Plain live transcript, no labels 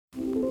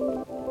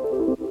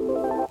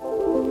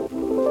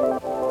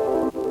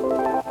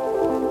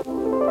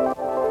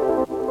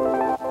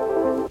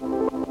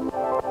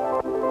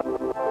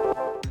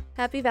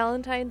Happy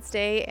Valentine's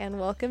Day and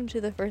welcome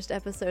to the first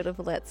episode of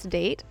Let's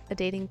Date, a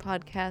dating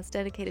podcast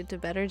dedicated to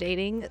better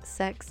dating,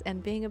 sex,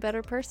 and being a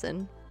better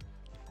person.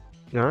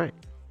 All right.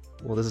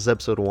 Well, this is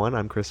episode 1.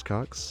 I'm Chris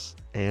Cox,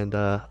 and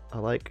I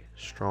like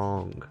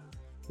strong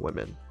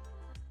women.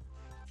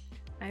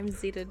 I'm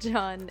Zeta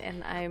John,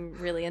 and I'm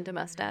really into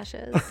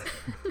mustaches.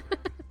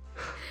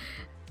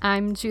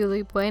 I'm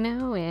Julie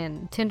Bueno,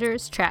 and Tinder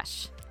is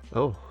trash.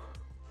 Oh,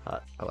 I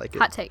like it.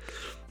 Hot take.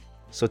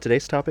 So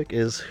today's topic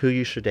is who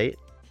you should date,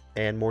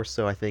 and more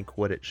so, I think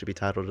what it should be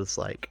titled is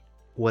like,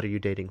 what are you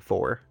dating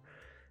for?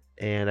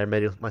 And I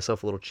made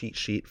myself a little cheat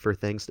sheet for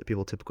things that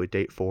people typically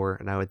date for,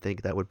 and I would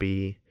think that would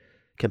be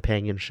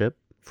companionship,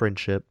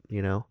 friendship,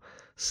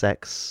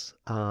 sex,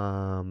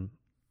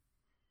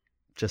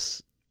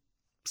 just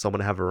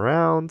someone to have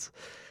around.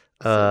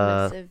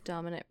 Submissive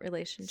dominant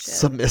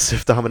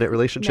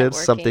relationship.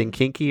 Something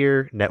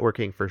kinkier,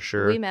 networking for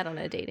sure. We met on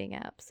a dating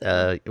app.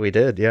 So. We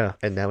did, yeah.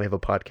 And now we have a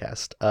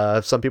podcast.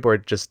 Some people are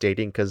just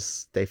dating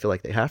because they feel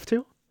like they have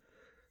to.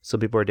 Some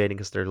people are dating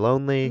because they're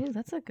lonely. Ooh,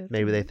 that's a good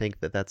Maybe one. they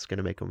think that that's going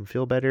to make them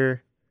feel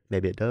better.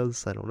 Maybe it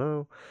does. I don't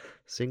know.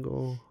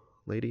 Single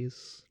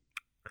ladies.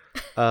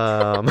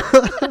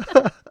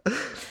 I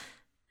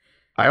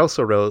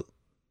also wrote,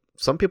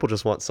 some people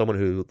just want someone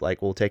who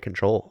like will take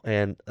control,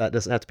 and that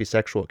doesn't have to be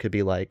sexual. It could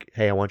be like,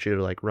 hey, I want you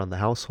to like run the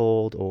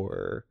household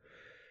or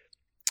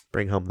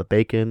bring home the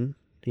bacon,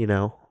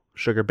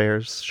 sugar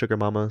bears, sugar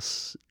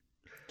mamas,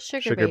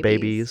 sugar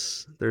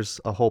babies.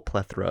 There's a whole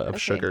plethora of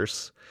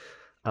sugars.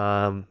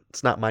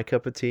 It's not my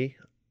cup of tea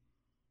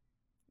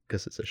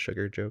because it's a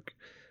sugar joke.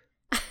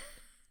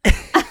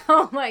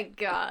 Oh my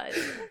god.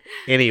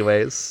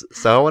 Anyways,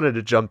 so I wanted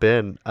to jump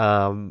in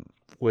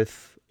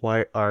with,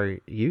 why are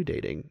you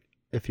dating?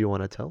 If you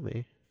want to tell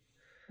me.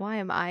 Why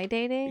am I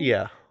dating?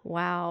 Yeah.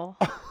 Wow.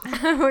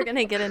 We're going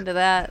to get into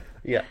that.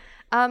 Yeah.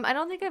 I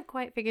don't think I've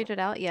quite figured it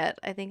out yet.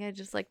 I think I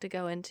just like to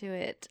go into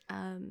it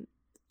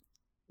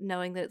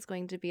knowing that it's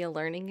going to be a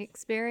learning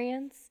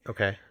experience.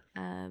 Okay.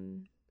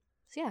 So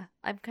yeah,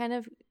 I'm kind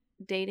of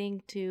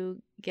dating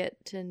to get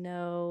to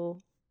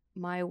know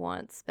my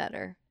wants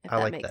better, if I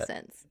that like makes that.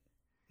 sense.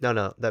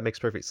 No, that makes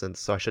perfect sense.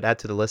 So I should add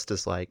to the list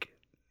as like,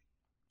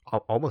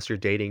 almost you're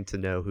dating to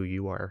know who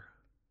you are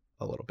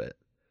a little bit.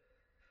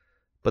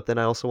 But then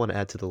I also want to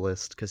add to the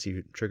list, because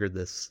you triggered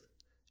this,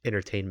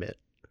 entertainment.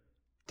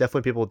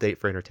 Definitely people date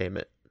for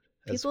entertainment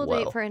as People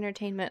well. date for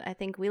entertainment. I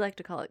think we like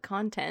to call it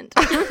content.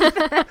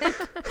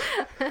 I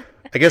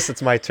guess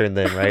it's my turn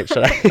then, right?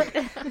 Should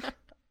I?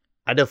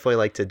 I definitely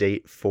like to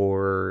date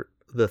for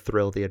the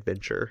thrill, the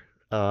adventure.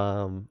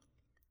 I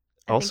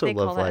Also think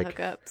they love call like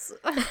that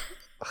hookups.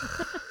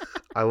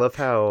 I love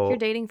how You're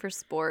dating for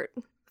sport.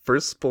 for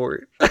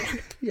sport.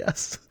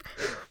 Yes.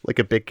 Like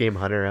a big game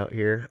hunter out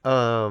here.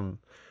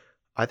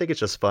 I think it's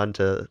just fun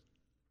to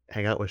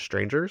hang out with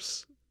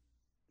strangers,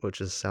 which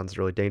sounds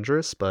really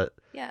dangerous, but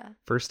Yeah.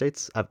 first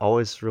dates, I've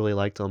always really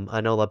liked them.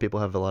 I know a lot of people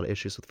have a lot of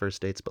issues with first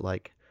dates, but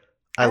like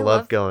I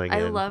love going in.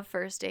 I love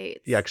first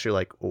dates. You actually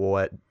like,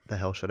 what the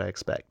hell should I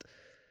expect?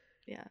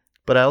 Yeah.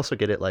 But I also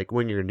get it, like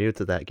when you're new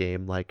to that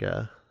game, like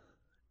Julie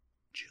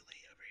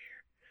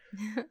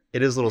over here.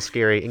 It is a little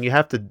scary, and you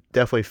have to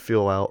definitely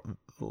feel out,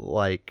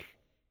 like,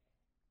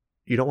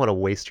 you don't want to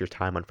waste your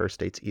time on first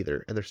dates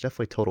either. And there's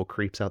definitely total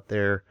creeps out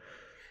there.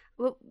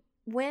 Well,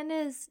 when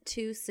is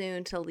too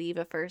soon to leave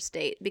a first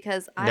date?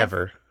 Because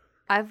Never.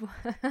 I've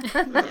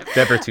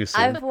Never too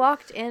soon. I've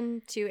walked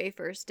into a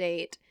first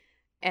date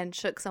and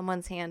shook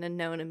someone's hand and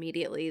known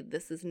immediately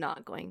this is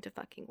not going to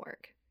fucking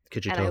work.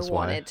 Could you And tell I us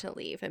why? wanted to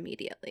leave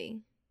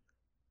immediately.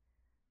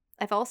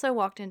 I've also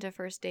walked into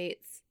first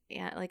dates,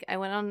 and like I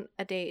went on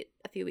a date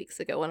a few weeks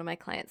ago. One of my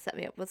clients set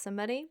me up with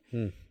somebody.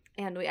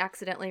 And we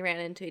accidentally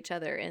ran into each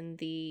other in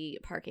the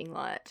parking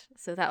lot.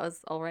 So that was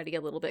already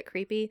a little bit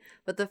creepy.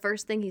 But the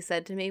first thing he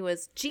said to me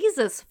was,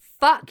 Jesus,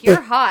 fuck,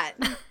 you're hot.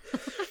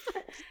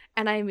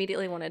 And I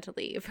immediately wanted to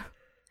leave.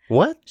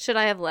 What? Should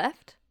I have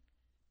left?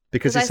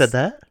 Because 'Cause he said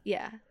that?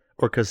 Yeah.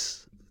 Or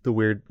because the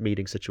weird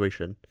meeting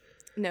situation?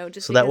 No,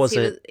 just So that because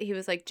wasn't- he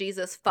was like,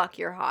 Jesus, fuck,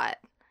 you're hot.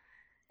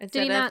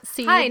 Instead Did he of, not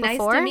see Hi, you nice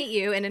before? to meet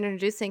you, and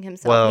introducing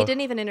himself. Well- He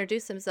didn't even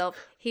introduce himself.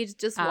 He's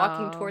just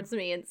walking Oh. towards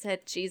me and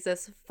said,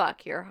 Jesus,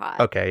 fuck, you're hot.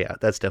 Okay, yeah,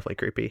 that's definitely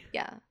creepy.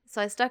 Yeah.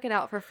 So I stuck it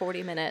out for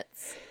 40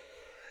 minutes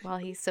while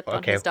he sipped on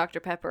Okay. his Dr.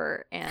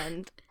 Pepper,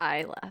 and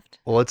I left.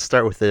 Well, let's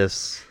start with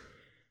this.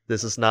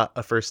 This is not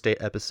a first date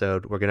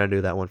episode. We're going to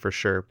do that one for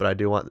sure. But I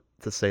do want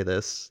to say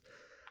this.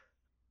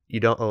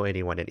 You don't owe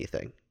anyone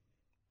anything.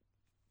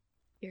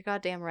 You're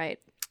goddamn right.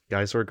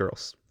 Guys or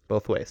girls.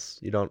 Both ways.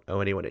 You don't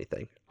owe anyone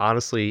anything.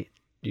 Honestly,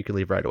 you can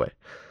leave right away.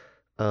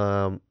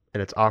 And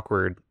it's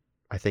awkward.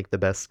 I think the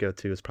best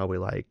go-to is probably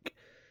like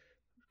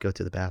go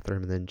to the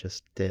bathroom and then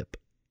just dip.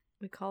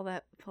 We call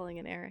that pulling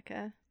an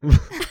Erica.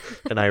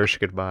 An Irish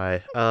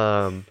goodbye.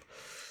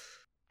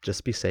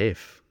 Just be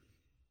safe.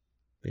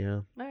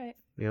 Yeah. All right.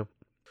 Yeah.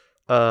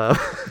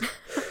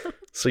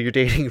 So you're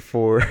dating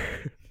for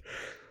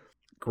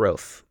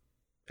growth,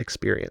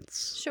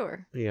 experience.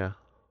 Sure. Yeah.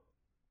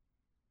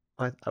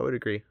 I would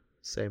agree.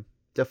 Same.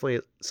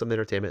 definitely some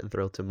entertainment and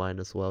thrill to mine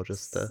as well.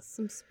 Just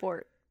Some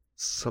sport.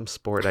 some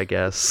sport, I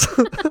guess.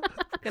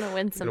 Gonna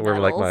win some Wear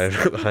like my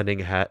medals. hunting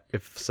hat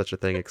if such a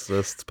thing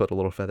exists. Put a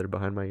little feather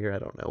behind my ear. I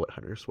don't know what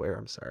hunters wear.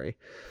 I'm sorry.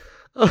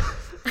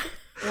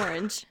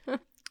 Orange.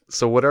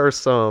 So, what are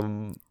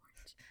some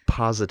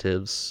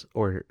positives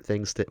or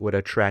things that would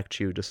attract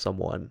you to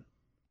someone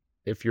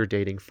if you're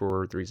dating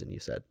for the reason you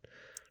said?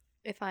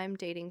 If I'm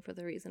dating for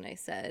the reason I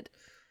said,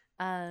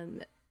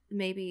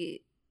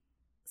 maybe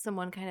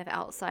someone kind of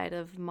outside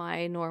of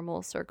my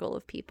normal circle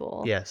of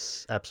people.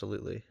 Yes,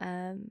 absolutely.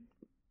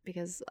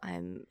 Because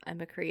I'm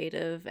a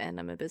creative and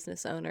I'm a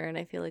business owner, and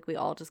I feel like we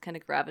all just kind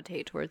of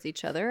gravitate towards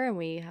each other, and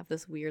we have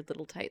this weird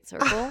little tight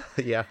circle.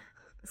 Yeah.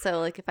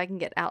 So like if I can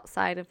get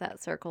outside of that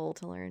circle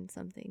to learn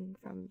something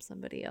from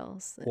somebody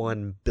else.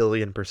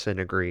 1,000,000,000%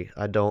 agree.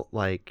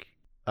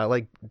 I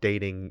like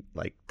dating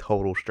like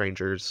total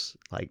strangers,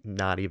 like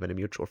not even a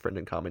mutual friend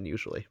in common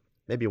usually.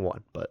 Maybe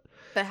one, but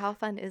how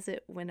fun is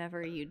it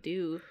whenever you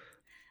do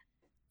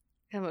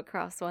come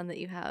across one that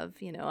you have,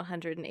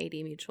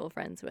 180 mutual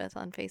friends with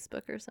on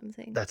Facebook or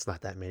something? that's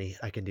not that many.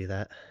 I can do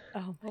that.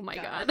 Oh my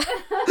God.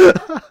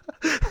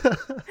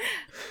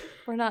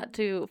 We're not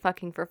too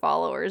fucking for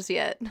followers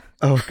yet.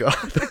 Oh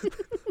God.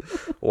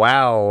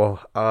 Wow.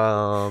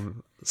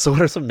 So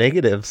what are some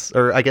negatives?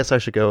 Or I guess I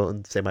should go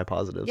and say my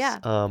positives. Yeah,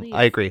 please.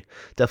 I agree.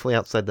 Definitely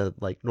outside the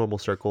like normal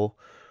circle.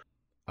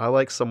 I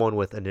like someone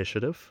with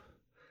initiative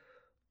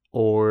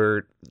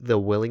or the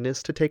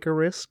willingness to take a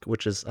risk,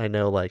 which is, I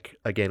know, like,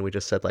 again, we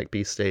just said like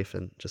be safe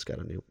and just got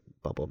a new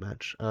bubble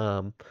match.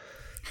 Oh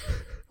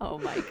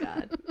my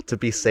God. To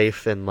be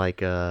safe and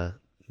like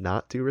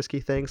not do risky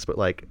things, but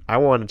like I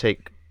want to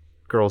take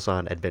girls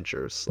on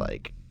adventures.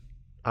 Like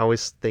I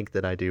always think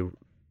that I do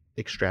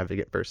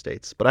extravagant first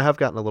dates, but I have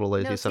gotten a little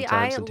lazy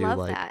sometimes I and do love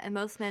like that, and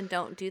most men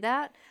don't do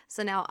that.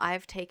 So now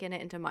I've taken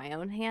it into my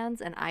own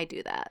hands, and I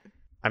do that.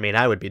 I mean,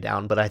 I would be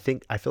down, but I feel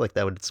like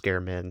that would scare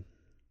men.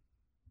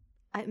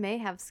 I may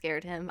have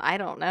scared him. I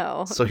don't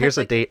know. So here's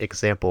a date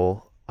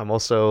example. I'm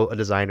also a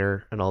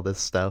designer and all this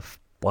stuff,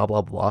 blah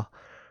blah blah.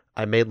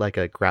 I made like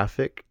a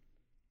graphic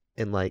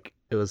and like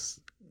it was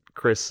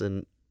Chris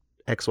and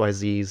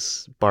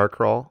XYZ's bar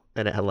crawl,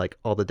 and it had like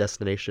all the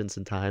destinations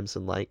and times,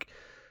 and like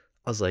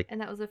I was like, And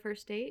that was the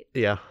first date?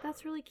 yeah.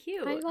 That's really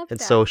cute. I love And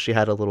that. so she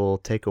had a little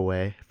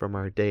takeaway from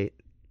our date.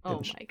 Oh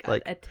and my God.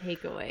 like- a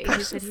takeaway.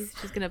 He said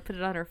she's going to put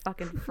it on her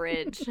fucking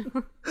fridge.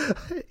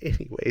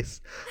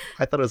 Anyways,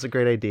 I thought it was a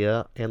great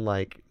idea, and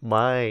like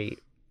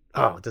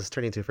this is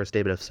turning into a first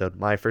date episode.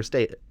 My first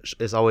date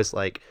is always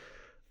like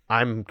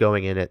I'm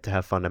going in it to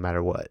have fun no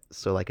matter what.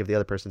 So like if the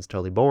other person's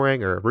totally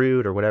boring or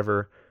rude or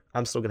whatever,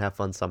 I'm still gonna have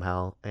fun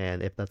somehow,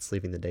 and if that's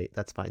leaving the date,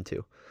 that's fine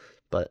too.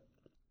 But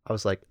I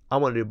was like, I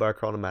want to do bar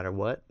crawl no matter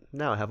what.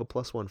 Now I have a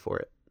 +1 for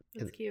it.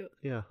 That's And- cute.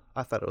 Yeah,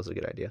 I thought it was a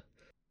good idea.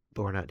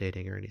 But we're not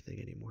dating or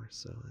anything anymore,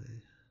 so.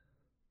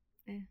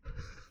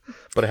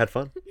 But I had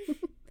fun.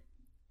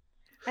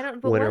 I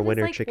don't. But Winner, what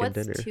is, winner, like, chicken what's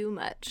dinner. too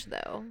much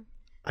though?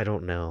 I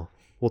don't know.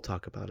 We'll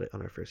talk about it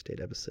on our first date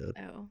episode.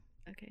 Oh,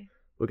 okay.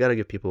 We got to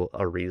give people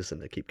a reason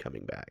to keep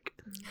coming back.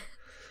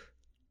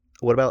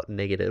 What about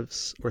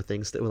negatives or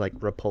things that would like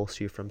repulse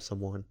you from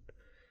someone?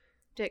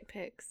 Dick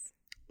pics.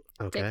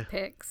 Okay. Dick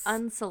pics.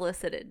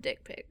 Unsolicited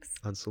dick pics.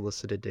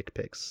 Unsolicited dick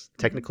pics.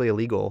 Mm-hmm. Technically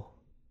illegal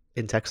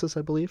in Texas,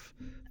 I believe.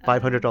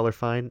 $500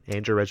 fine,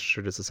 and you're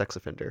registered as a sex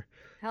offender.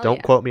 Hell Don't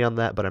yeah. quote me on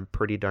that, but I'm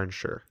pretty darn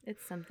sure.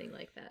 It's something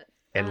like that.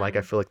 And like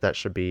I feel like that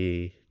should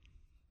be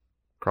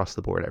across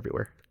the board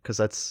everywhere, because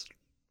that's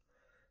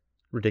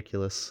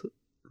ridiculous.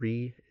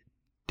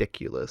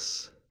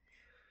 Ridiculous.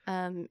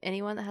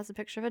 Anyone that has a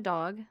picture of a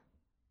dog,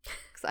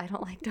 because I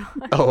don't like dogs.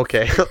 Oh,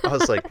 okay. I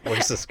was like,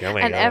 where's this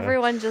going? And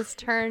everyone just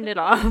turned it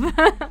off.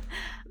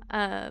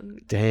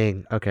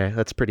 Dang. Okay,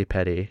 that's pretty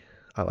petty.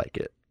 I like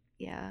it.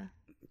 Yeah.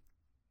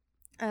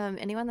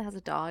 Anyone that has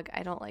a dog,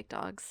 I don't like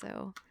dogs,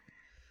 so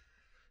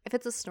if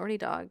it's a snorty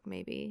dog,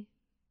 maybe.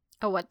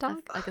 A what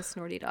dog? Like a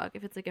snorty dog.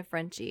 If it's like a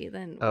Frenchie,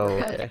 then Oh,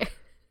 we're okay. good.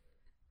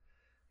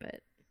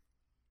 But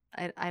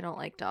I don't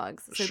like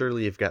dogs. So,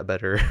 Surely you've got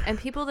better. and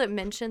people that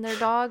mention their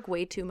dog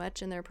way too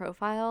much in their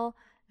profile,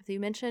 if you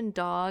mention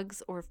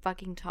dogs or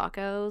fucking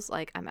tacos,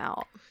 like I'm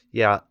out.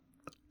 Yeah.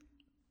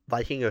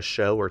 Liking a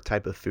show or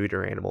type of food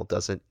or animal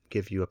doesn't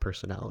give you a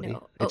personality.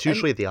 No. It's Oh,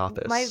 usually and The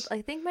Office.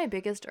 I think my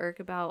biggest irk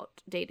about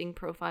dating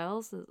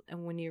profiles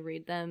and when you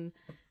read them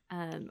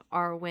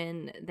are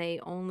when they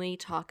only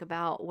talk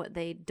about what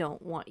they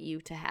don't want you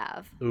to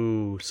have.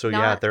 Ooh, so yeah,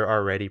 Not- they're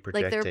already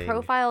projecting. Like their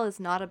profile is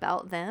not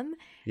about them.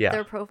 Yeah,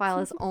 Their profile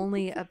is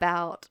only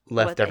about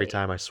left what every they-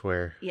 time, I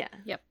swear. Yeah.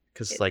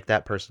 Because It- like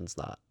that person's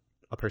not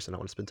a person I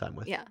want to spend time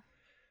with. Yeah.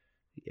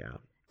 Yeah.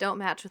 Don't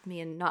match with me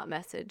and not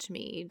message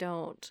me.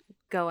 Don't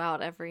go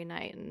out every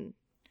night and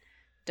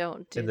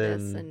don't do And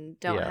this then- and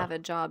don't yeah. have a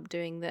job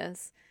doing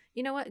this.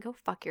 You know what? Go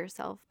fuck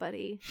yourself,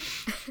 buddy.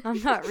 I'm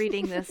not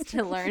reading this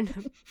to learn.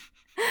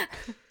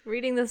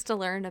 Reading this to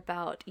learn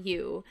about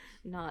you,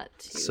 not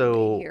to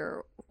So-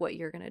 hear what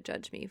you're gonna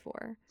judge me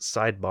for.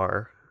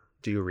 Sidebar.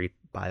 Do you read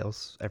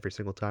bios every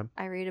single time?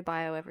 I read a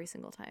bio every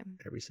single time.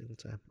 Every single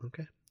time.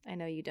 Okay. I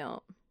know you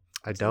don't.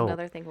 I Which is don't.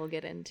 another thing we'll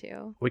get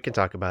into. We can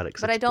talk about it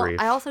because But it's I don't. brief.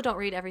 I also don't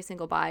read every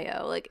single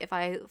bio. Like if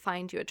I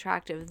find you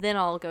attractive, then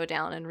I'll go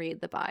down and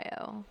read the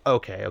bio.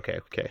 Okay.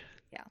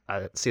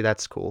 Yeah. See,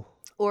 that's cool.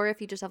 Or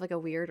if you just have like a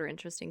weird or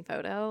interesting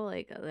photo,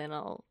 like then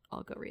I'll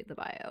go read the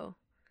bio.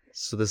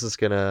 So this is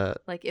gonna.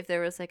 Like if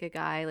there was like a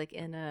guy like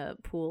in a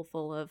pool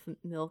full of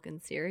milk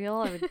and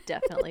cereal, I would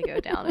definitely go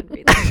down and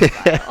read the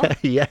bio.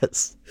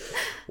 Yes.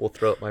 We'll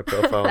throw up my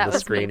profile That on the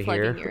was screen me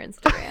plugging here. your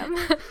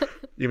Instagram,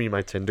 You mean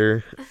my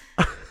Tinder?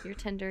 your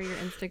Tinder, your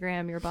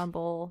Instagram, your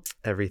Bumble.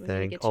 We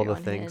Everything, get all you the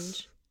on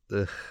things.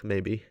 Hinge. Ugh,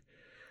 maybe.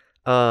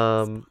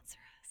 Sponsor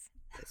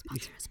us.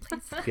 Sponsor us,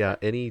 please. Yeah,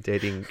 any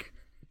dating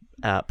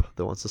app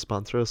that wants to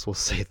sponsor us will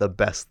say the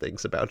best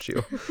things about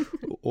you.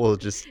 We'll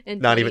just Until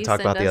not even you talk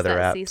send about the us other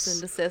that cease and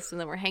apps. desist,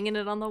 and then we're hanging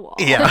it on the wall.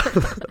 Yeah.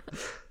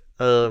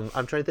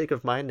 I'm trying to think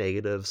of my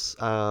negatives.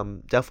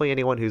 Definitely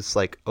anyone who's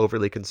like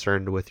overly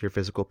concerned with your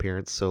physical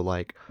appearance. So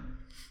like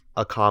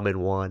a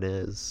common one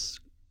is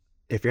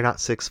if you're not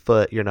 6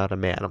 foot, you're not a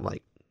man. I'm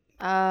like,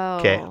 Oh.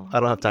 okay, I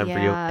don't have time for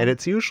you. yeah. And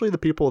it's usually the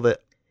people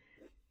that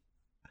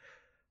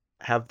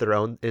have their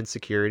own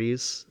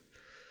insecurities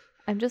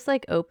I'm just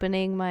like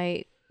opening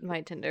my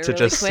Tinder to really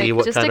just quick, see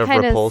what just kind to of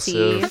kind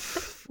repulsive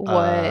see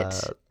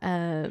what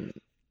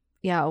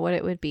what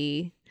it would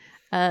be.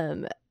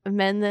 Men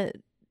that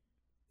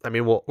I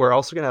mean, we're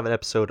also gonna have an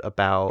episode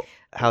about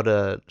how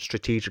to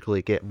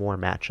strategically get more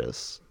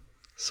matches,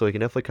 so we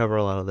can definitely cover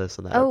a lot of this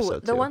in that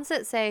episode the too. ones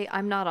that say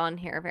I'm not on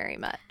here very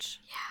much.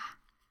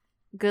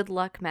 Yeah. Good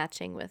luck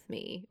matching with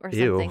me or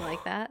Ew. something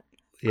like that.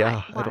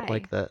 Yeah, Why? I don't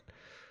like that.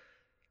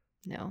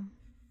 No.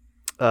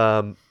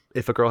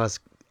 If a girl has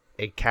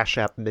a Cash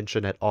App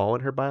mention at all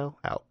in her bio,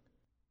 out.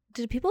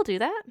 Did people do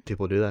that?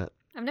 People do that.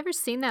 I've never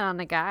seen that on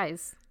the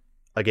guys.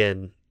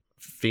 Again,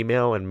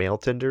 female and male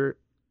Tinder,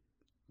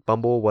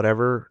 Bumble,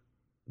 whatever,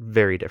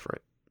 very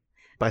different.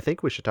 But I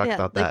think we should talk Yeah,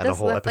 about like that in a this-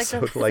 whole like the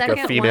episode, like a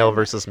second female one-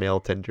 versus male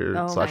Tinder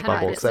Oh / my Bumble, God.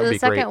 because So that would the be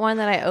second great. one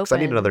that I Because I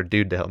need opened, another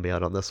dude to help me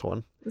out on this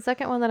one. the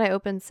second one that I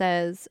opened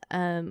says,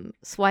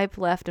 swipe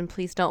left and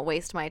please don't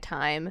waste my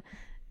time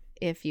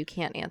if you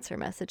can't answer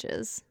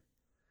messages.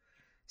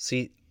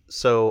 See,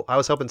 so I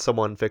was helping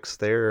someone fix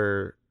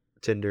their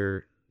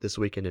Tinder this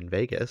weekend in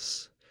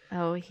Vegas.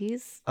 Oh,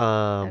 he's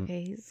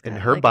Okay, he's and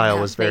got, her like, bio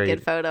a was half-naked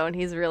very- photo, and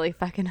he's really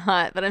fucking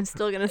hot. But I'm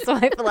still gonna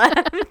swipe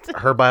left.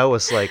 her bio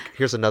was like,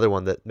 here's another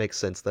one that makes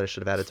sense that I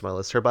should have added to my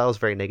list. Her bio was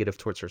very negative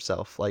towards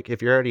herself. Like,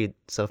 if you're already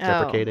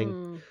self-deprecating,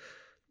 Mm.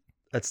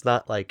 it's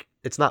not like,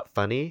 it's not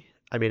funny.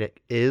 I mean, it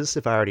is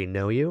if I already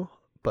know you,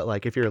 but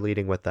like, if you're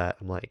leading with that,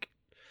 I'm like,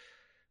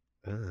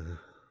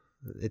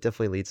 it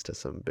definitely leads to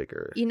some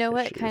bigger You know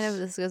what? Kind of issues.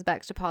 this goes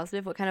back to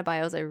positive. What kind of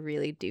bios I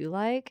really do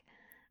like?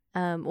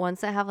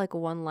 Ones that have like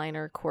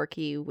one-liner,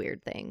 quirky,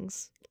 weird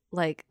things.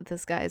 Like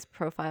this guy's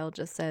profile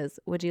just says,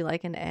 "Would you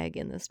like an egg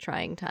in this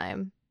trying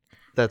time?"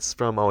 That's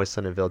from Always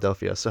Sunny in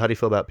Philadelphia. So how do you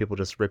feel about people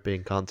just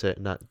ripping content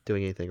and not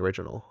doing anything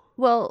original?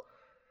 Well,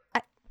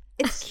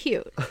 it's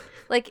cute.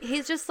 Like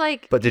he's just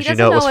like. But he did you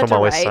doesn't know it was what from to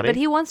Always write, Sunny? But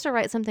he wants to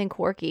write something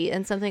quirky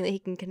and something that he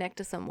can connect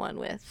to someone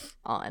with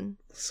on.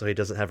 So he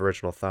doesn't have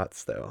original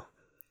thoughts, though.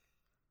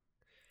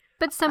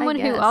 But someone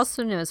who guess.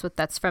 also knows what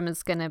that's from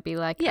is going to be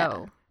like, Yeah.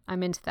 oh,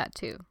 I'm into that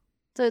too.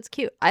 So it's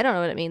cute. I don't know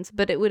what it means,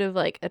 but it would have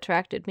like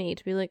attracted me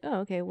to be like,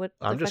 oh, okay, what?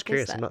 I'm the just fuck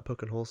curious. Is that? I'm not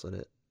poking holes in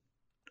it.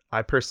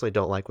 I personally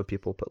don't like when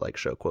people put like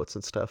show quotes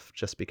and stuff,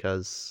 just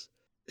because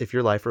if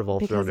your life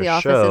revolves Because around The a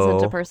Office show,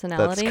 isn't a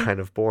personality? that's kind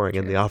of boring,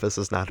 and True. The Office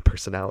is not a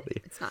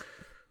personality. It's not.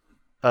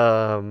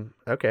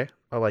 Okay,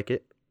 I like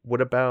it.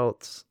 What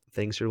about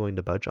things you're willing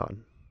to budge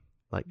on?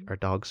 Like, are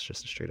dogs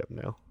just a straight up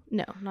no?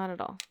 No, not at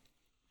all.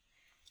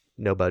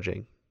 No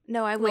budging.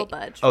 No, I will Wait.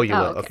 budge. Oh, you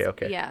Oh, will. okay.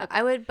 Okay. Yeah,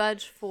 I would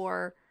budge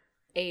for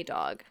a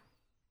dog.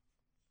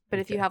 But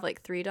if you Okay. have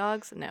like 3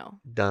 dogs, no,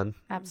 Done.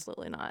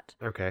 absolutely not.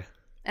 Okay.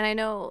 And I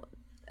know,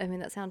 I mean,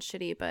 that sounds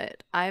shitty,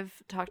 but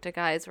I've talked to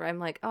guys where I'm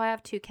like, oh, I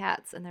have 2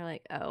 cats. And they're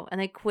like, oh.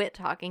 And they quit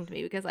talking to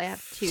me because I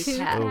have 2 Two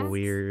cats. Oh, Cats?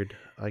 weird.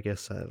 I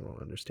guess I don't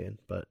understand,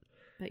 but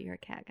But you're a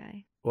cat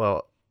guy.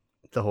 well,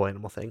 the whole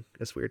animal thing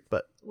is weird.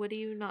 But What do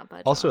you not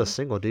budge also, on? a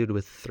single dude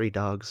with 3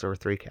 dogs or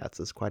 3 cats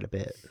is quite a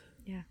bit.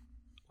 Yeah.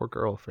 Or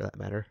girl, for that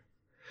matter.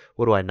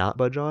 What do I not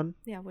budge on?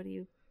 Yeah, what do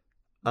you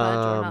budge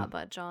or Um, not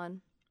budge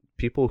on?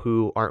 People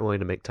who aren't willing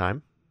to make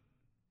time.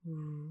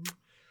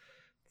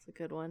 It's a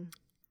good one.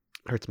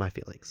 Hurts my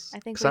feelings. I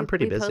think 'Cause I'm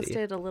pretty we busy.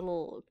 posted a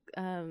little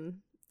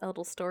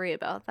story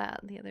about that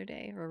the other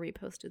day, or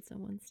reposted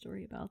someone's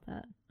story about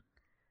that.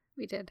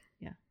 We did.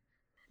 Yeah.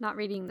 Not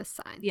reading the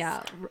signs.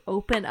 Yeah,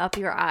 open up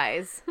your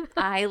eyes.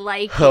 I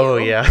like you. Oh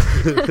yeah.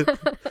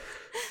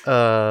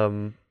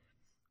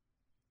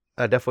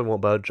 I definitely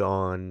won't budge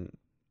on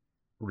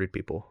rude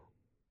people.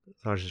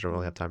 I just don't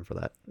really have time for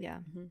that. Yeah.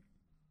 Mhm.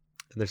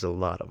 And there's a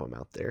lot of them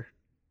out there.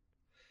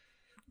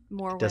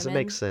 More It doesn't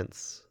women. make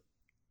sense.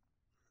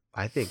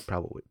 I think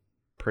probably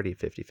pretty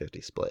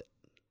 50-50 split.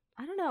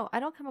 I don't know. I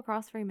don't come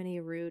across very many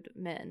rude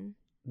men.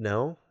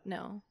 No,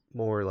 No.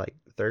 more like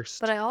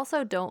thirst. But I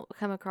also don't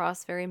come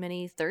across very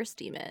many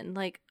thirsty men.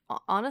 Like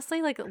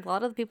honestly, like a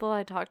lot of the people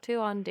I talk to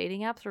on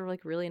dating apps are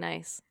like really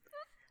nice.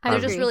 I They're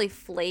agree. just really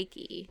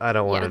flaky. I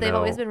don't want to But they've know.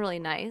 always been really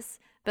nice.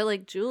 But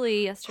like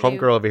Julie yesterday,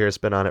 Homegirl over here has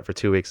been on it for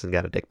 2 weeks and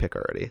got a dick pic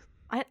already.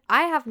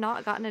 I have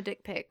not gotten a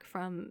dick pic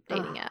from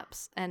dating Ugh.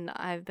 apps, and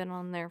I've been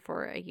on there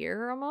for a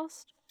year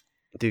almost.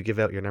 Do you give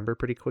out your number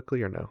pretty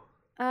quickly or no?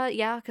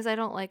 Yeah, because I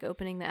don't like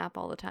opening the app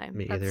all the time.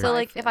 Me That's either. So how I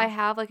like if I feel.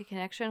 have like a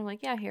connection, I'm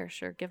like, yeah, here,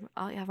 sure,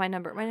 I'll have my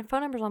number. My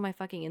phone number's on my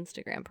fucking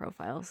Instagram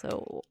profile.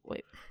 So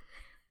wait,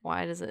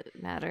 why does it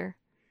matter?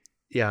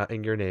 Yeah,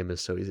 and your name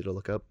is so easy to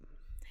look up.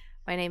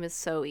 My name is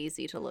so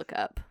easy to look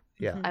up.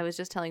 Yeah. Mhm. I was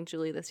just telling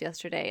Julie this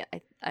yesterday.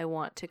 I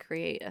want to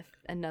create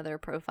another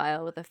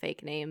profile with a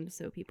fake name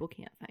so people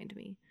can't find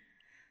me.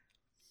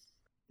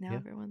 Now Yeah.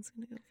 everyone's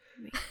gonna go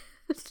find me.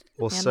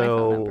 Well, And my phone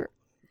so number.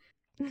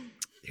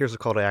 here's a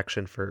call to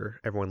action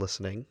for everyone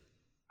listening.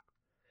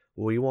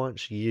 We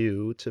want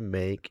you to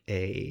make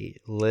a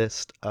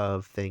list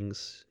of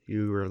things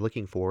you are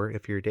looking for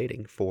if you're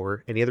dating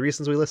for any of the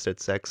reasons we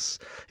listed: sex,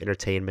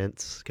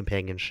 entertainment,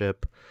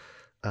 companionship,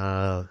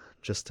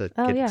 just to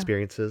Oh, get yeah.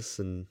 experiences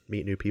and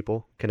meet new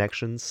people,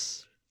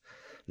 connections,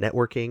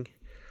 networking.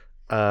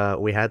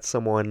 We had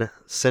someone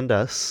send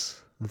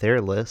us their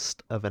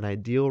list of an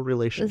ideal This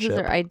relationship. is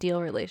their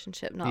ideal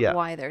relationship, not Yeah.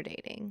 why they're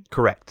dating.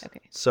 Correct.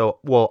 Okay. So,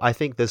 well, I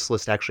think this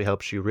list actually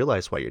helps you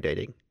realize why you're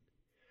dating.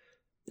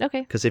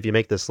 Okay. Because if you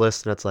make this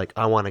list and it's like,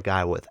 I want a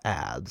guy with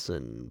abs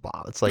and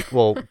blah, it's like,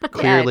 well,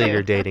 clearly do.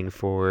 you're dating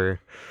for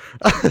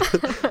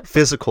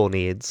physical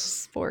needs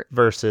Sport.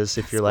 versus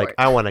if you're like, Sport.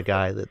 I want a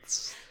guy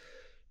that's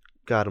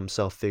got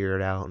himself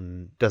figured out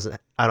and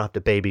I don't have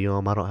to baby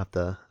him. I don't have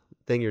to,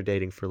 then you're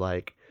dating for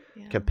like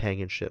Yeah.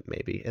 companionship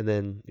maybe. And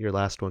then your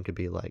last one could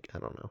be like, I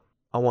don't know,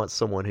 I want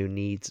someone who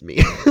needs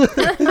me,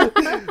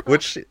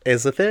 which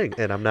is a thing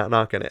and I'm not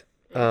knocking it.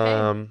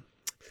 Okay.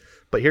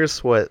 But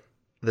here's what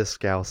this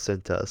gal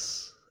sent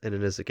us, and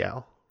it is a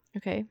gal.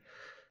 Okay.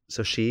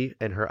 So she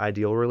and her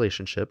ideal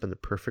relationship in the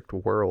perfect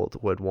world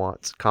would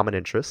want common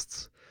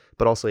interests,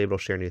 but also able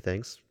to share new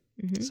things.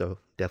 Mhm. So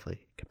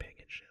definitely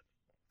companionship.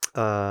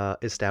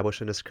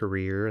 Establishing his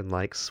career and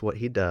likes what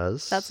he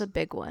does. That's a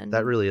big one.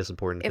 That really is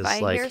important If because, I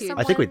like, hear Huge.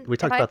 someone, I think we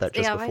talked about that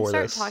just if before I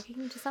start this.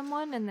 talking to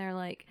someone and they're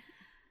like,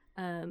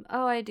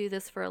 "Oh, I do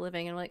this for a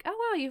living," and I'm like,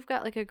 "Oh, wow, you've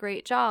got like a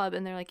great job,"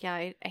 and they're like, "Yeah,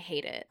 I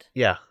hate it."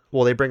 Yeah.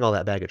 Well, they bring all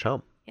that baggage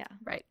home.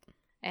 Right.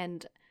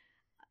 And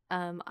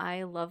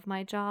I love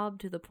my job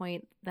to the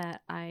point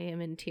that I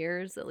am in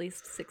tears at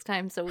least 6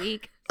 times a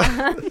week.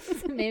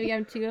 Maybe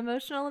I'm too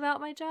emotional about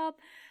my job,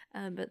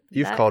 but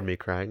You've that, called me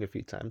crying a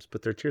few times,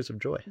 but they're tears of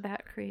joy.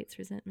 that creates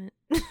resentment.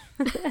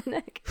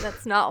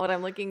 That's not what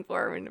I'm looking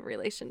for in a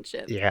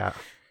relationship. Yeah.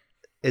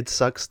 It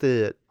sucks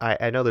that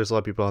I know there's a lot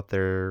of people out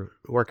there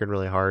working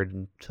really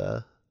hard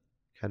to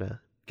kind of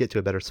get to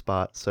a better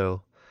spot.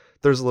 So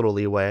there's a little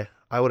leeway.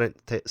 I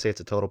wouldn't say it's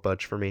a total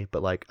budge for me,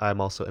 but like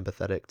I'm also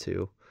empathetic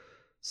to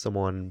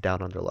someone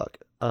down on their luck.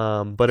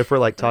 But if we're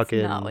like That's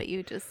talking, not what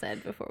you just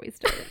said before we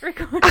started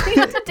recording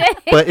today.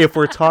 but if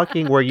we're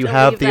talking where you To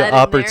have leave the that in there.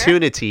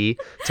 opportunity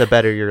to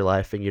better your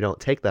life and you don't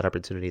take that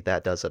opportunity,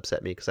 that does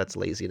upset me because that's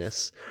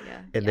laziness.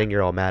 Yeah. And then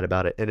you're all mad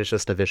about it. And it's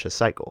just a vicious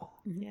cycle.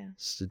 Yeah.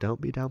 So don't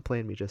be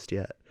downplaying me just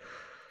yet.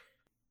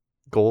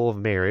 Goal of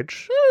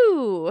marriage.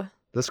 Woo!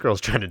 This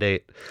girl's trying to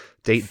date.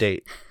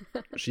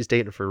 She's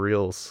dating for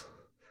reals.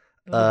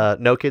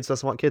 No kids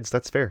doesn't want kids.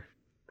 That's fair.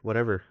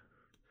 Whatever.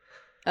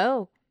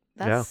 Oh,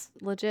 that's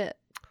legit.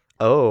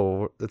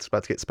 Oh, it's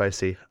about to get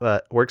spicy.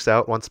 But works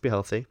out, wants to be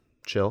healthy.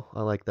 Chill.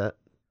 I like that.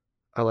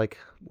 I like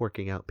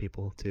working out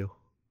people too.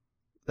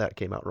 That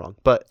came out wrong.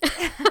 But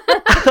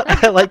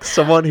I like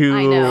someone who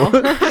I know.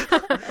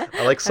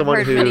 I like someone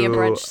I've heard many a who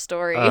brunch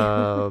story.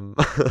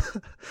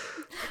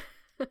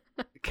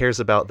 cares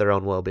about their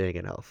own well-being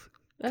and health.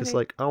 Because Okay.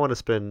 like I want to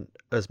spend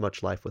as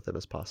much life with them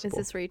as Is possible.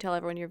 this where you tell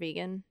everyone you're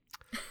vegan?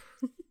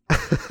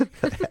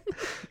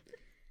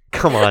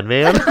 Come on,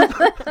 man.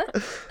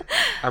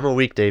 I'm a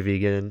weekday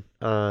vegan.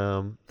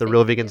 The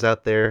real vegans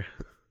out there,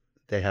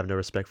 they have no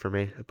respect for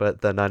me.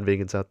 But the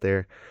non-vegans out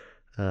there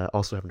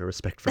also have no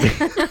respect for me.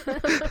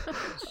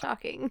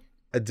 Shocking.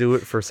 I do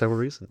it for several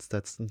reasons.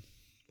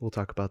 We'll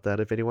talk about that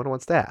if anyone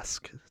wants to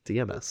ask.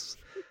 DM us.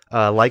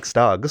 Likes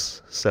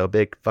dogs, so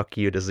big fuck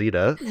you to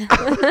Zeta.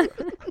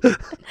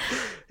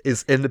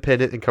 Is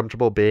independent and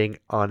comfortable being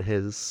on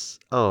his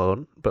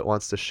own, but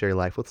wants to share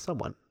life with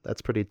someone.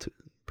 That's pretty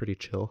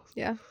chill.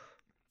 Yeah.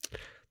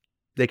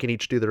 They can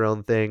each do their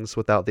own things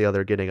without the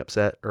other getting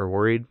upset or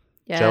worried.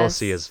 Yes.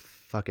 Jealousy is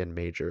fucking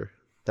major.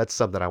 That's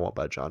something I won't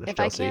budge on. If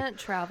Jealousy. I can't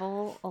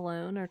travel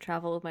alone or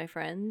travel with my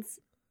friends,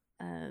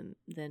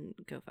 then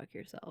go fuck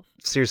yourself.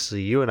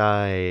 Seriously, you and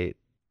I,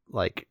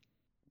 like,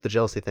 the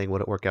jealousy thing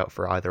wouldn't work out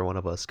for either one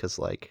of us because,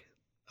 like,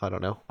 I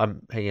don't know.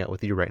 I'm hanging out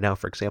with you right now,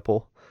 for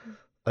example.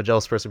 A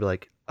jealous person would be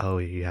like, oh,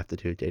 you have to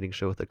do a dating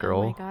show with a girl.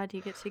 Oh my god, you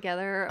get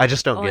together I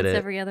just don't once get it.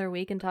 every other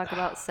week and talk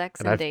about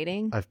sex And and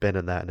dating I've been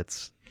in that, and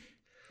it's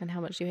and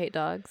how much you hate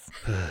dogs.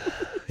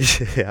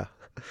 yeah.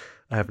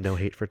 I have no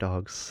hate for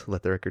dogs.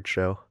 Let the record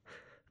show.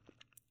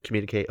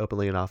 Communicate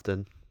openly and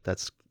often.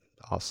 That's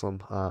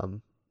awesome.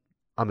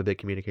 I'm a big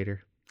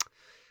communicator,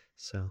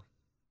 so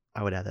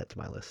I would add that to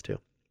my list too.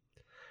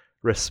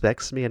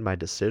 Respects me and my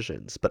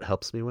decisions, but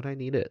helps me when I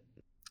need it.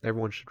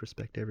 Everyone should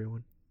respect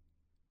everyone.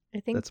 I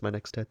think That's my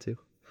next tattoo.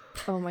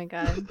 Oh my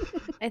god.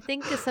 I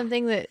think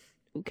something that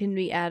can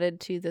be added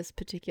to this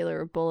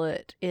particular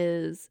bullet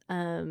is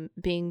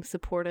being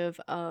supportive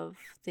of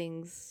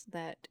things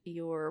that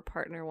your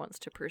partner wants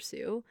to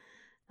pursue.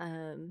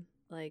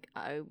 Like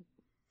I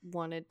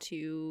wanted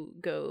to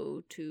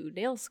go to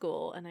nail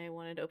school and I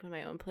wanted to open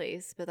my own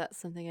place, but that's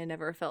something I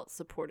never felt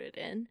supported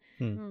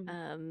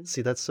in.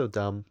 See, that's so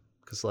dumb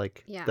because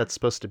Yeah. that's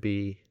supposed to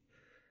be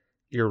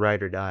your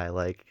ride or die.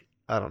 Like,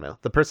 I don't know.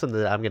 The person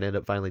that I'm gonna end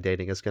up finally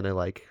dating is gonna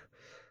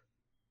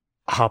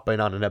hop in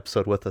on an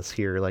episode with us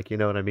here. Like, you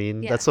know what I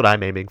mean? Yeah. That's what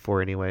I'm aiming for,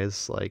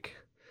 anyways. Like,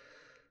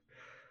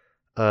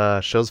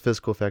 shows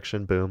physical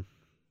affection. Boom.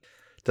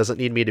 Doesn't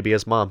need me to be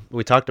his mom.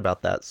 We talked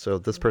about that. So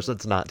this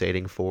person's not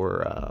dating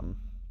for.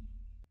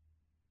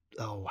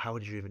 Oh, how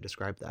would you even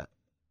describe that?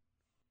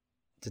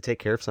 To take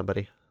care of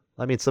somebody.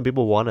 I mean, some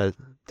people want to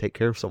take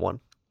care of someone.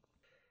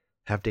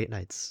 Have date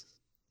nights.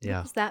 What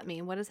Yeah. does that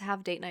mean? What does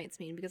have date nights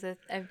mean? Because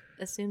I've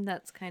assumed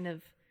that's kind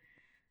of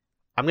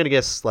I'm going to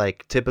guess,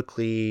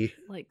 typically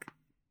like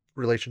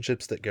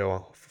relationships that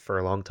go for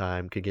a long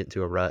time could get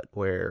into a rut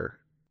where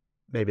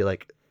maybe,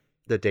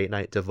 the date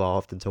night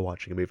devolved into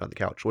watching a movie on the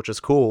couch, which is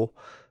cool,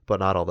 but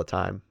not all the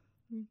time.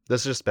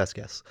 This is just best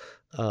guess.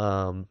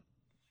 Because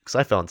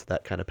I fell into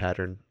that kind of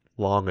pattern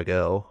long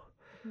ago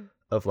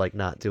of,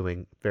 not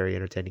doing very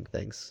entertaining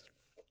things.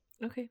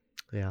 okay.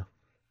 Yeah.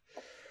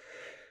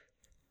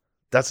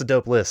 That's a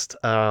dope list.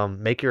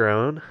 Make your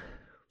own.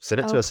 Send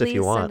it to us if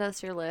you Please want. send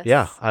us your list.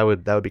 Yeah, I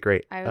would. That would be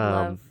great. I would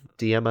love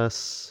DM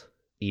us,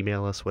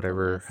 email us,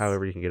 whatever, list.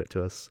 however you can get it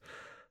to us.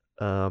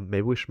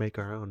 Maybe we should make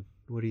our own.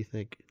 What do you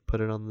think? Put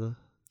it on the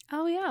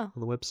Oh yeah.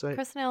 website.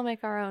 Chris and I will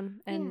make our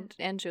own, and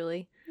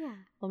Julie Yeah.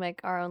 will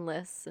make our own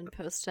lists and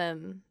post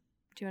them.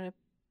 Do you want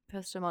to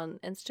post them on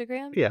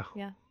Instagram? Yeah.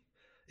 Yeah.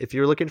 If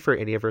you're looking for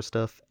any of our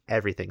stuff,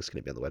 everything's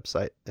going to be on the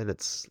website, and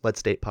it's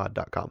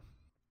letsdatepod.com.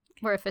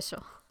 We're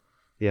official.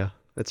 Yeah,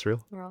 it's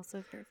real. We're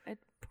also verified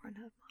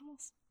Pornhub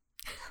models.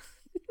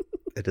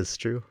 It is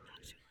true.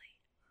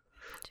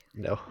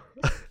 Julie. No.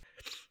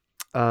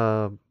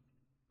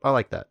 I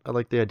like that. I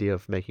like the idea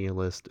of making a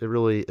list. It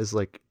really is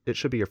it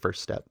should be your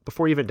first step.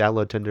 Before you even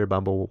download Tinder,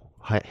 Bumble,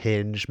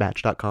 Hinge,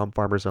 Match.com,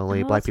 Farmers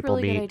Only, Oh, Black that's a People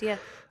really good Meet. idea.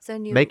 So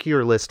when you Make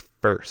your list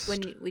first.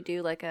 when we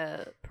do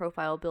a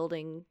profile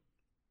building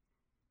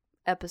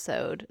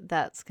episode,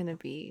 that's gonna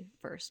be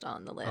first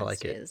on the list. I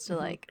like it. Is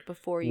to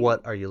before you.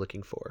 What are you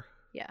looking for?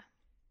 Yeah.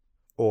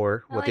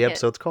 Or I what like the it.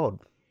 episode's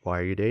called. Why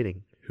are you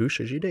dating? Who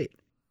should you date?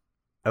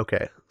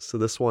 Okay, so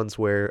this one's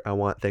where I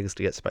want things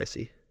to get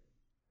spicy.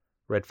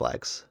 Red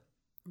flags.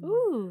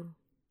 Ooh.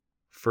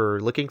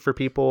 For looking for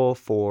people,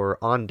 for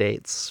on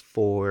dates,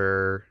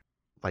 for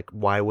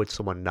why would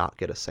someone not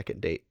get a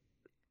second date?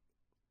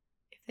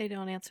 If they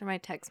don't answer my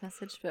text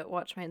message but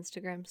watch my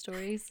Instagram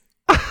stories.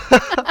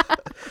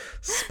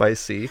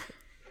 Spicy.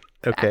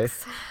 Okay.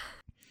 Facts.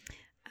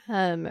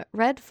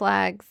 Red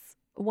flags.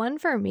 One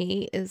for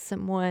me is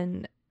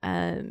someone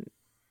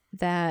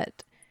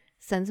that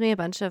sends me a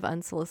bunch of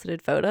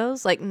unsolicited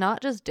photos,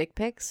 not just dick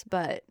pics,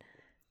 but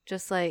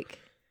just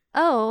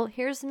oh,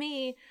 here's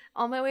me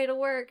on my way to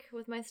work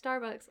with my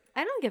Starbucks.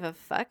 I don't give a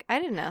fuck. I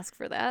didn't ask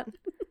for that.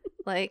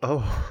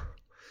 Oh.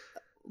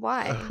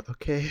 Why?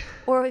 Okay.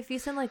 Or if you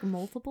send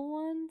multiple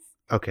ones,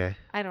 Okay.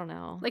 I don't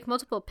know. Like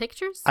multiple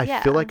pictures? I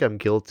Yeah. feel like I'm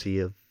guilty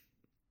of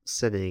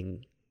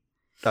sending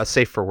a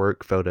safe for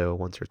work photo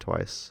once or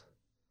twice.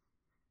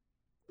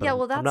 But Yeah, I'm-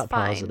 well, that's I'm not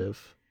fine.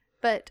 positive.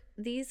 But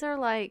these are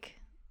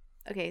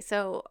okay,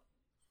 so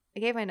I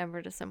gave my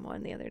number to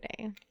someone the other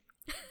day.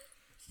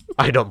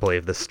 I don't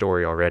believe this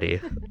story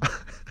already.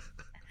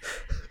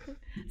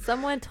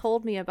 Someone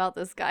told me about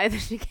this guy that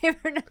she gave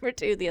her number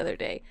to the other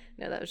day.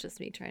 No, that was just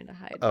me trying to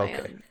hide my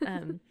Okay.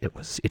 own. It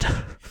was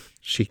Zeta.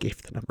 She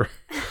gave the number.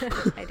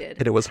 I did.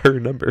 And it was her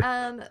number.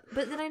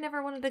 But then I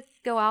never wanted to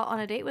go out on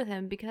a date with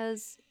him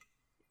because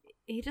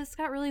he just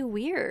got really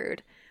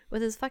weird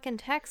with his fucking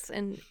texts,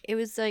 and it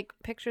was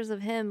pictures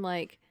of him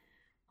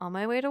on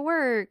my way to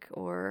work,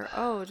 or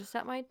just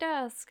at my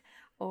desk,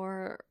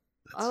 or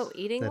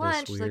eating that is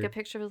lunch, a weird.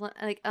 picture of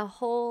his a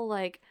whole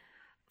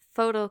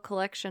photo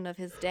collection of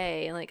his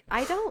day, and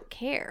I don't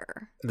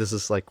care This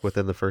is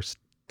within the first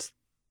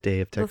day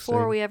of texting.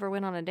 before we ever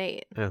went on a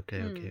date. Okay,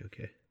 Hmm.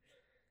 okay.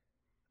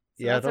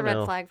 So Yeah, I that's a don't red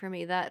know. flag for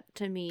me. That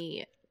to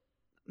me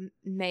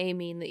may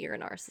mean that you're a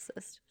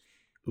narcissist.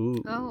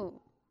 Ooh.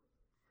 Oh.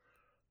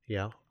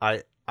 Yeah,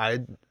 I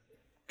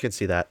can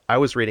see that. I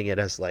was reading it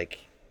as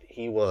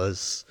he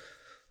was.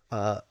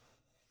 Do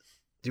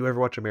you ever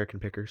watch American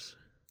Pickers?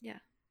 Yeah.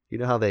 You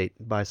know how they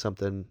buy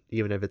something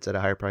even if it's at a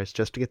higher price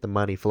just to get the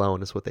money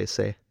flowing, is what they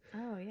say.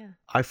 Oh yeah.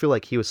 I feel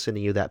like he was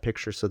sending you that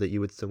picture so that you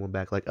would send one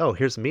back oh,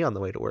 here's me on the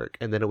way to work,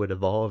 and then it would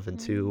evolve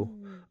into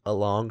Mm. a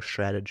long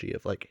strategy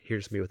of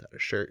here's me without a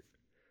shirt.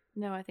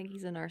 No, I think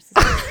he's a narcissist.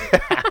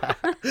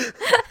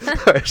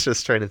 I was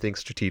just trying to think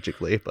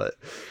strategically, but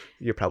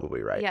you're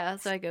probably right. Yeah,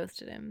 so I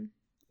ghosted him.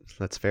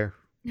 That's fair.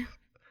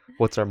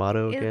 What's our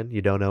motto It- again?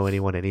 You don't owe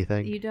anyone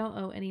anything. You don't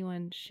owe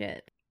anyone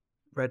shit.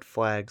 Red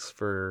flags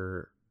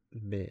for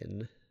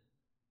men.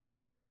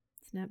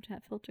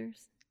 Snapchat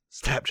filters.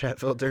 Snapchat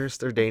filters,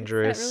 they're Is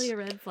dangerous. that really a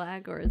red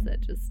flag, or is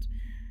that just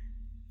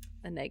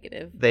a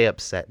negative? They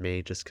upset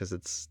me just because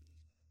it's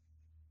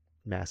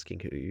masking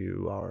who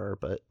you are,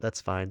 but that's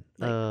fine.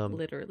 Like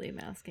literally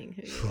masking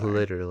who you are.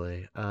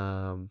 Literally.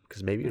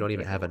 Because maybe you My don't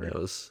even have a favorite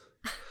word. nose.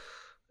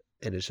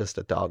 And it's just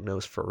a dog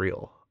nose for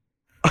real.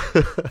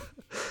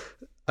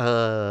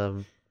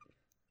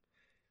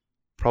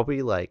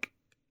 Probably like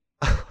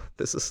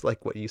this is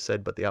like what you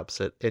said, but the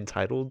opposite.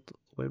 Entitled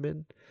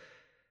women.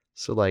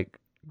 So like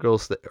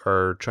girls that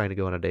are trying to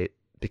go on a date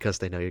because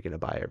they know you're gonna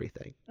buy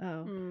everything.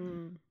 Oh.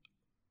 Mm.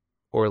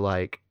 Or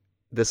like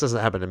this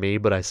doesn't happen to me,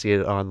 but I see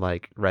it on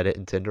like Reddit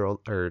and Tinder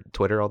or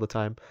Twitter all the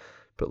time.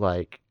 But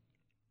like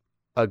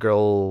a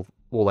girl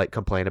will like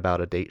complain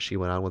about a date she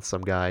went on with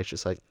some guy.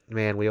 She's like,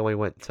 man, we only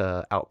went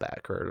to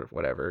Outback or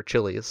whatever.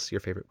 Chili's, your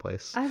favorite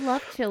place. I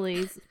love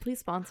Chili's. Please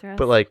sponsor us.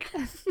 But like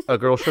a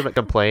girl shouldn't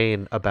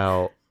complain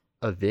about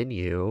a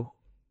venue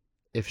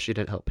if she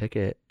didn't help pick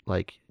it.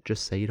 Like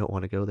just say you don't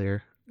want to go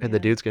there. And the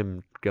Yeah. dude's gonna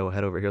go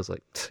ahead over here. It's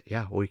like,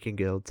 yeah, we can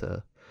go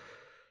to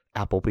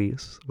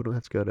Applebee's. We don't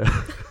have to go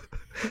to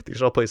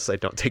these are all places I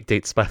don't take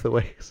dates, by the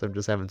way, so I'm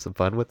just having some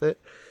fun with it.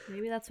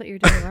 Maybe that's what you're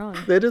doing wrong.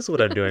 That is what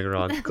I'm doing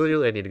wrong.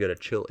 Clearly I need to go to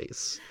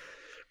Chili's.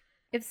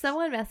 If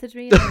someone messaged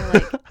me and they were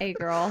like, "Hey,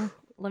 girl,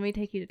 let me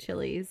take you to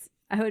Chili's,"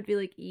 I would be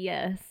like,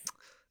 "Yes,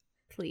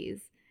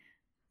 please."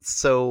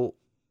 So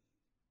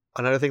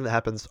another thing that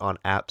happens on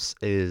apps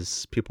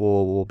is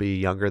people will be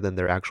younger than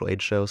their actual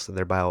age shows, and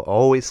their bio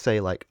always say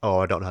like, "Oh,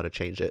 I don't know how to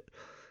change it."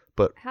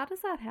 But How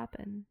does that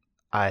happen?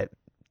 I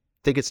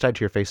think it's tied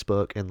to your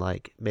Facebook, and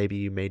like maybe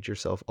you made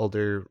yourself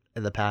older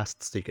in the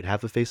past so you could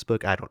have a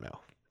Facebook. I don't know.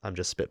 I'm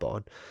just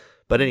spitballing.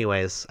 But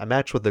anyways, I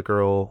matched with a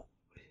girl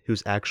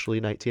who's actually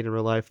 19 in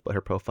real life, but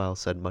her profile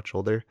said much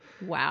older.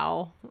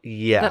 Wow.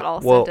 Yeah. That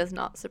also well, does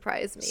not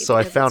surprise me. so I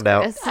because it's found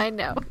out- Chris. I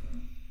know.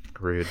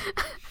 rude.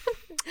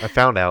 I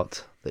found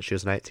out that she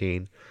was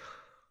 19.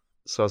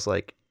 So I was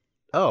like,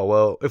 oh,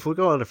 well, if we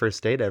go on a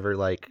first date ever,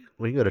 like,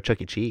 we can go to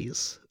Chuck E.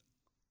 Cheese.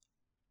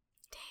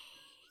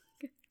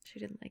 She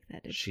didn't like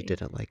that, did She she?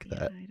 didn't like Yeah,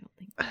 that. I don't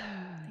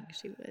think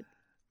she would.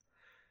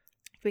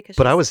 Because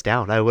But I she's- was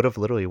down. I would have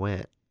literally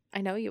went.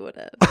 I know you would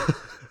have.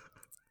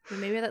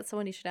 Maybe that's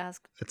someone you should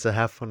ask It's a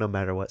have fun no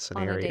matter what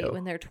on a date scenario.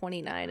 when they're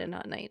 29 and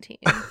not 19.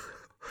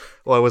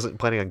 Well, I wasn't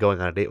planning on going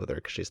on a date with her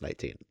because she's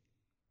 19.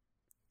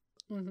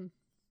 Mm-hmm.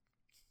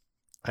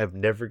 I've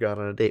never gone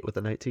on a date with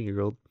a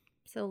 19-year-old.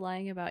 So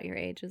lying about your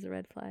age is a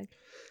red flag.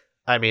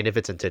 I mean, if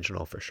it's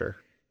intentional, for sure.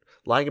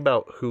 Lying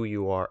about who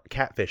you are,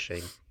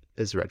 catfishing,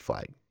 is a red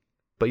flag.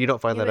 But you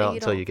don't find Yeah, that but out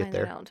until don't you get find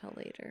there. that out until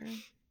later.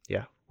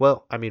 Yeah.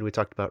 Well, I mean, we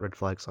talked about red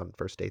flags on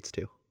first dates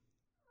too.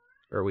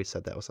 Or we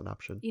said that was an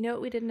option. You know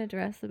what we didn't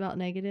address about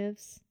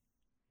negatives?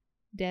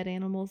 Dead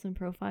animals and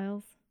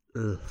profiles.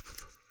 Ugh.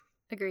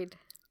 Agreed.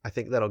 I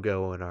think that'll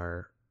go in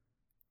our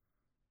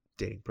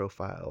dating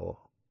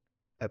profile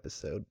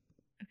episode.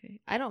 Okay.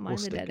 I don't We'll mind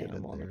the stick dead it in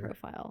animal in the there.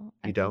 profile.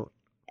 You don't?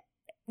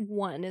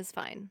 One is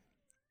fine.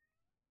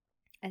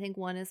 I think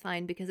one is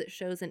fine because it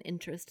shows an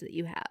interest that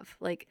you have.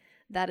 Like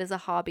that is a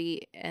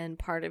hobby and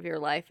part of your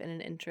life and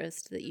an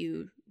interest that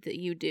you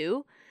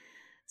do.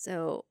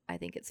 So I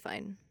think it's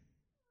fine.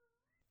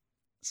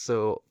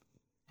 So,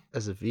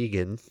 as a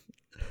vegan,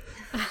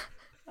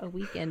 A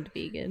weekend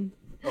vegan.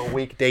 a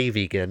weekday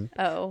vegan,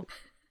 Oh.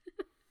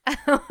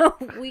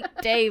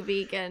 Weekday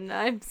vegan.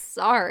 I'm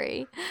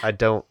sorry. I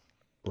don't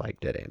like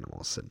dead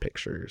animals in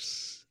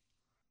pictures.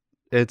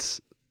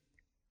 It's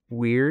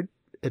weird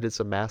and it's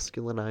a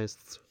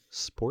masculinized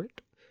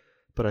sport,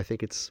 but I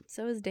think it's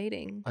So is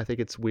dating.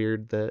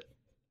 weird that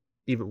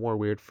even more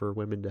weird for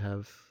women to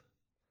have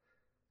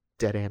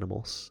dead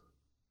animals.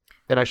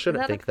 And I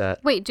shouldn't that a- think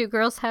that Wait, do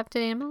girls have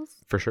dead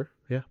animals? for sure.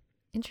 Yeah.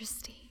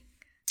 Interesting.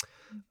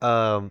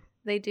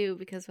 They do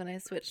because when I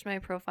switched my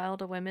profile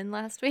to women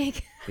last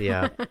week,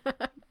 Yeah.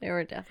 there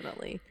were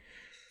definitely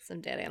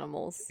some dead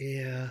animals.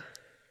 Yeah.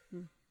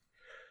 Hmm.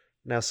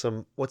 Now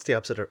what's the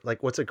opposite of,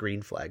 like, what's a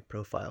green flag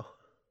profile?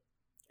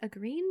 A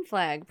green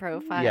flag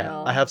profile.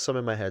 Yeah, I have some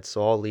in my head,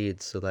 so I'll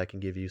lead so that I can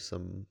give you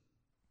some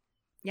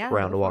Yeah,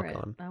 ground go to for walk it.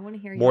 on. I want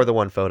to hear more your than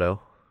one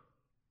photo.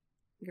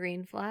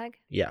 green flag.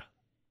 Yeah.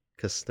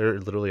 Because there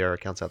literally are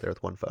accounts out there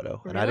with one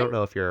photo. And I Really? don't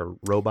know if you're a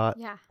robot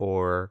Yeah.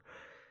 or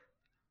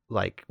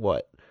like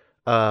what.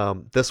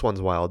 This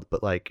one's wild,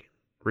 but like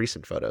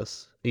recent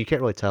photos. You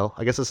can't really tell.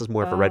 I guess this is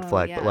more of a red Oh,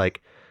 flag, yeah. but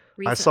like I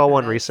Recent saw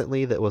one photos.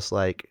 recently that was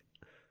like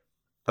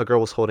a girl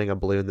was holding a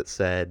balloon that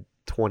said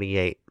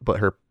 28, but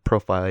her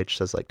profile age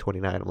says like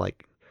 29. I'm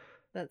like,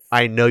 That's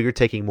I know you're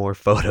taking more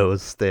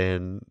photos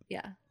than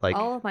yeah. like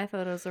All of my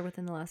photos are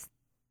within the last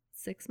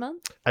 6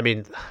 months. I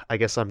mean, I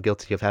guess I'm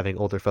guilty of having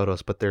older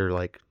photos, but they're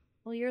like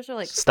Well, yours are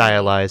like 20.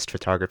 stylized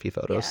photography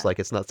photos. Yeah. Like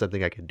it's not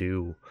something I could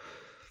do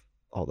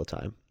all the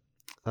time.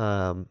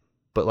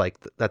 But like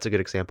that's a good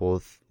example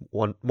of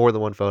more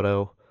than one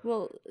photo.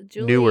 Well,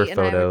 Newer Julie and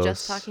I were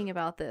just photos. talking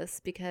about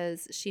this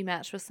because she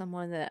matched with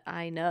someone that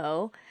I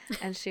know,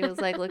 and she was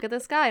like, "Look at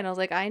this guy," and I was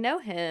like, "I know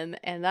him,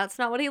 and that's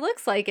not what he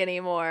looks like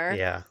anymore."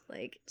 Yeah.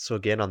 Like, So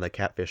again, on the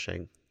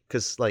catfishing,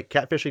 because like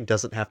catfishing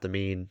doesn't have to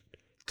mean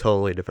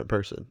totally different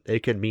person.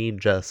 It can mean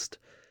just so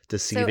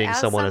deceiving as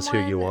someone as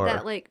who you are.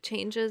 that like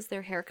changes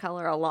their hair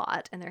color a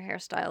lot and their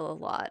hairstyle a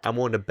lot. I'm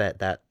willing to bet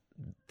that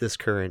this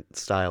current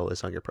style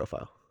is on your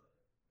profile.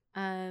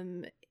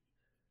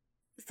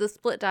 The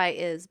split dye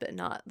is, but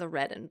not the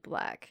red and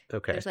black.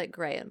 Okay. There's like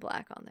gray and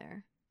black on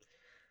there.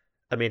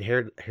 I mean,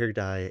 hair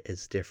dye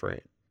is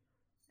different.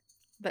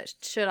 But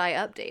should I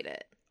update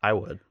it? I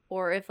would.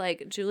 Or if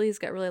like Julie's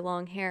got really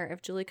long hair,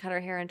 if Julie cut her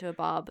hair into a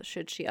bob,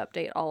 should she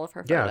update all of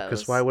her photos? Yeah,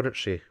 because why wouldn't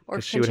she? Or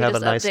Because she can would she have a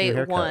just nice new update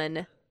haircut.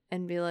 one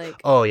and be like,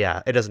 Oh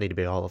yeah, it doesn't need to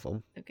be all of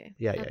them. okay.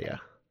 Yeah, Okay. yeah.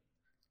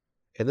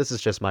 And this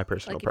is just my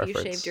personal Like if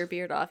preference. you shaved your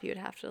beard off, you would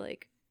have to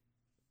like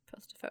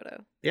post a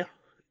photo. Yeah.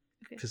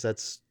 Okay. Because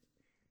that's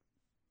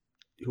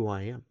who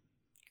I am.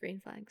 Green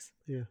flags.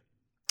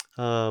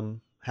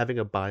 Having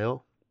a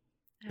bio,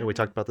 and we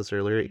talked about this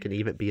earlier, it can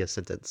even be a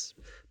sentence.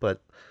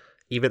 But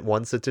even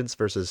one sentence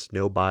versus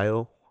no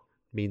bio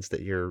means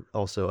that you're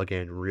also,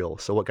 again, real.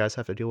 So what guys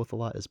have to deal with a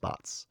lot is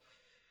bots.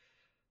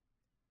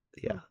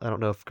 Yeah. I don't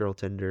know if Girl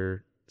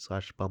Tinder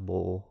 /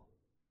 Bumble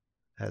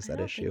has I that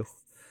don't issue. think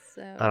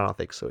So I don't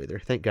think so either. I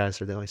think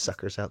guys are the only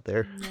suckers out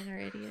there. Men are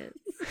idiots.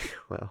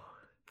 Well,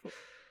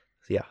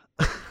 yeah.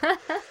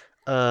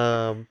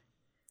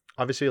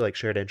 Obviously, like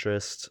shared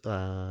interest.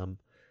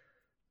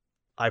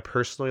 I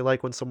personally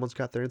like when someone's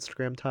got their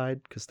Instagram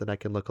tied because then I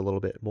can look a little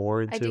bit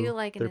more into I do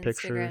like an their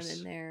Instagram pictures.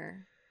 in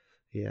there.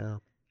 Yeah.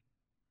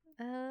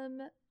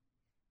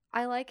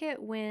 I like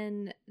it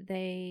when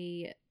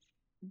they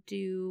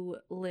do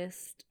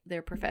list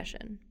their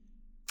profession.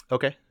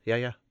 Okay.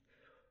 Yeah.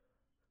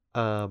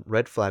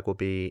 Red flag will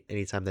be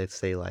anytime they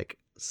say like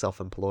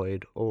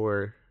self-employed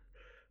or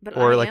But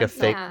Or I like am a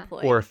fake-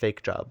 self-employed. or a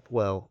fake job.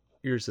 Well,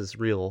 yours is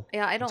real.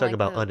 Yeah, I I'm don't talking like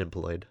about the-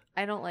 unemployed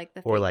I don't like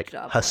the or fake like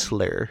job one.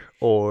 hustler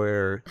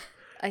or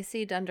I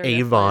see Dunder Mifflin a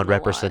Avon lot.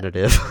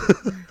 representative.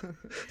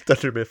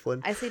 Dunder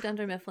Mifflin. I see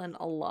Dunder Mifflin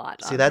a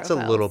lot. See, on that's a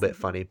little profiles. bit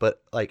funny,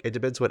 but like it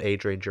depends what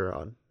age range you're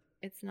on.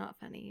 It's not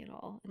funny at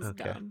all. It's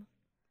Okay. dumb.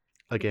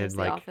 Again, Because The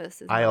like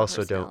Office is I not a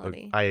also don't.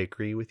 personality. I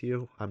agree with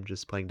you. I'm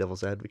just playing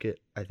devil's advocate.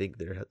 I think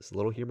there's a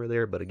little humor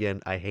there, but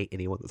again, I hate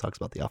anyone that talks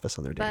about The Office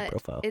on their dating But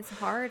profile. it's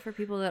hard for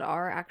people that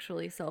are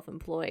actually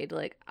self-employed.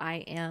 Like I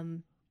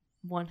am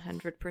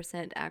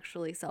 100%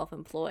 actually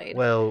self-employed.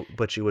 Well,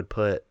 but you would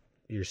put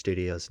your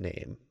studio's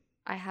name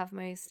I have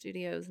my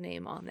studio's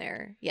name on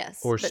there. Yes.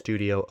 or but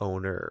studio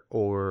owner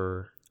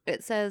or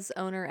it says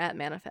owner at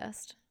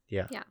Manifest.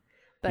 yeah. Yeah.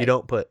 But You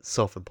don't put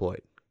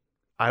self-employed.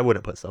 I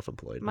wouldn't put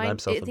self-employed, but I'm I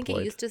think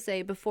self-employed. it used to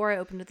say before I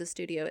opened the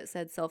studio, it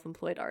said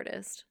self-employed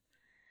artist,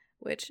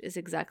 which is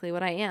exactly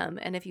what I am.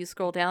 And if you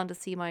scroll down to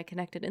see my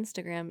connected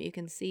Instagram, you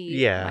can see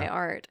Yeah. my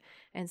art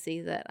and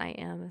see that I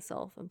am a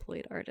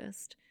self-employed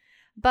artist.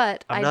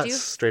 But I'm I not do.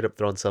 straight up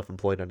throwing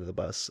self-employed under the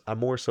bus. I'm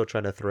more so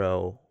trying to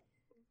throw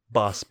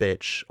boss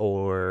bitch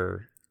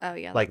or Oh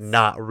yeah, like that's-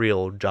 not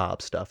real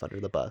job stuff under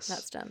the bus.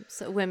 That's dumb.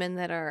 So women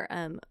that are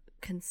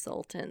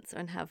consultants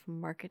and have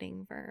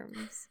marketing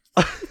firms.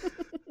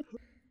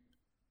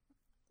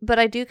 But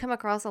I do come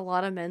across a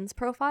lot of men's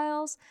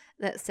profiles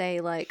that say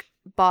like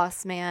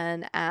boss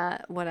man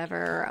at whatever,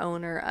 or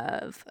owner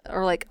of,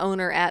 or like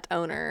owner at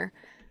owner.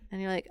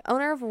 And you're like,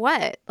 owner of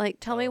what? Like,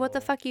 tell me what the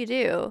Oh. fuck you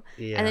do.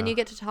 Yeah. And then you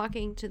get to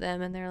talking to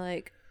them and they're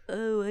like,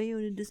 oh, I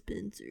own a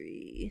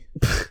dispensary.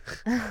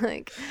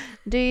 Like,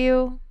 do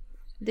you,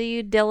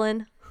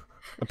 Dylan?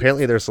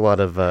 Apparently, there's a lot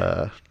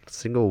of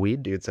single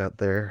weed dudes out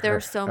there. There I- are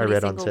so I many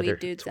read on single Twitter. weed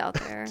dudes out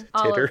there.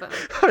 All of Titter. them.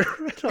 I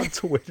read on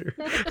Twitter.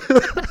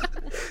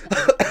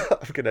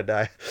 I'm gonna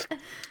die.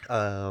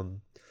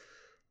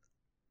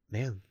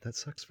 Man, that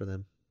sucks for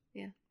them.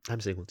 Yeah. I'm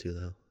single too,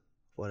 though.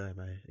 What am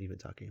I even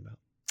talking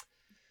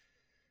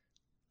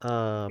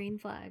about? Green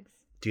flags.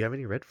 Do you have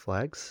any red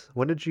flags?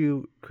 When did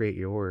you create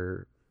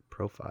your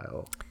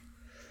profile?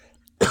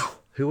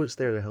 Who was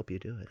there to help you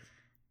do it?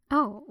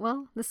 Oh,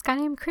 well, this guy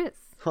named Chris.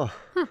 Huh.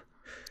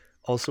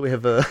 Also, we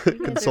have a You guys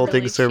are consulting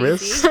really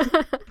service. cheesy.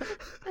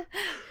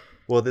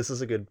 Well, this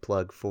is a good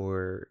plug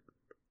for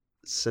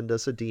send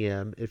us a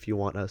DM if you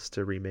want us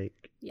to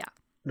remake. Yeah.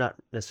 Not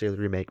necessarily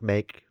remake,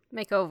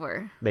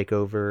 Makeover.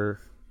 makeover.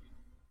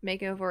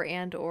 Makeover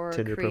and or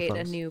Tinder create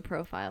profiles. a new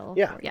profile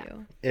Yeah. for Yeah.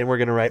 you. And we're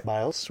going to write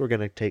bios. We're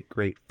going to take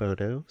great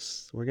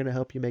photos. We're going to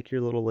help you make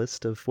your little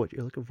list of what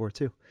you're looking for,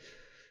 too.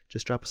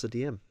 Just drop us a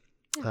DM.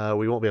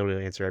 We won't be able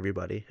to answer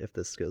everybody if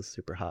this goes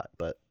super hot,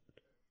 but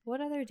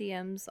What other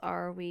DMs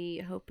are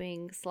we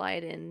hoping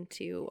slide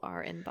into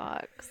our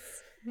inbox?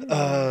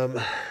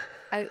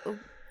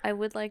 I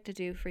would like to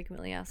do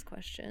frequently asked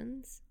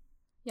questions.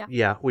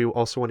 yeah, we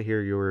also want to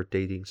hear your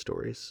dating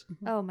stories.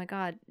 Oh my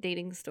god,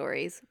 dating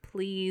stories.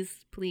 Please,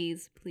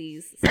 please,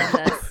 please send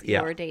us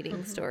Yeah. your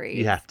dating stories.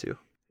 You have to.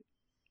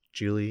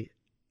 Julie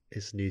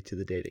is new to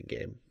the dating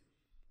game,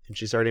 and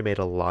she's already made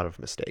a lot of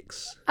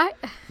mistakes. I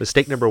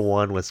Mistake number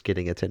 1 was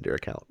getting a Tinder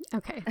account.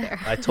 okay there.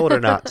 I told her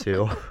not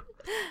to.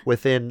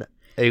 Within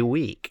a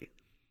week,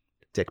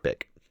 dick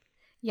pic.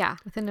 Yeah,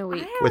 within a I week.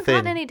 haven't Within-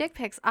 gotten any dick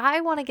pics.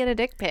 I want to get a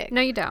dick pic.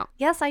 No, you don't.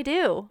 Yes, I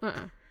do.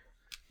 Uh-uh.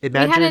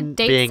 Imagine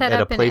date being set at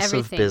a up and place of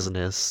everything.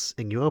 business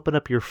and you open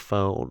up your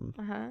phone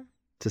Uh-huh.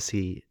 to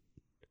see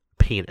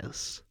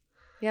penis.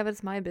 Yeah, but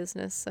it's my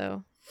business,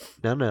 so.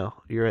 No,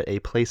 you're at a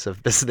place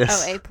of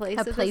business. Oh, a place.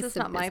 A of place business,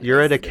 of not my business. You're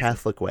place at a of business.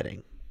 Catholic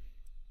wedding.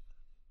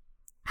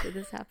 Did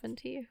this happen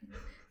to you?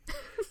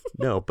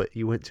 No, but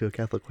you went to a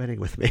Catholic wedding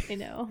with me. I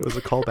know. It was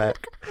a callback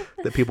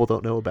that people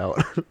don't know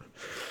about.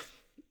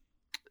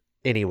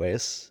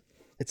 Anyways,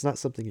 it's not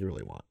something you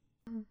really want.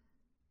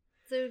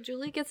 So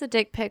Julie gets a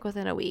dick pic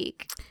within a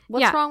week.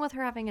 What's Yeah. wrong with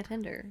her having a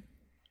Tinder?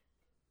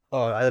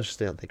 Oh, I just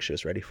don't think she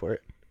was ready for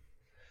it.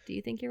 Do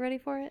you think you're ready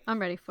for it? I'm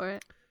ready for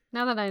it.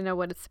 Now that I know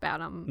what it's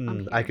about, I'm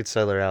here. I could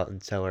sell her out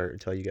and tell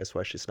you guys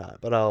why she's not,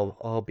 but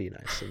I'll be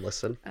nice and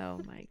listen. Oh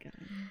my god.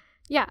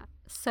 Yeah.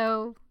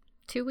 So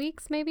 2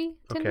 weeks maybe?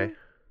 Tinder? Okay.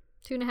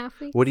 2.5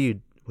 weeks? What are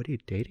you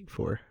dating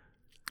for?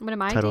 What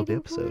am I Title of the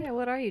dating for? episode. Yeah,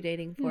 what are you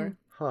dating for?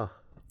 Huh.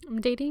 I'm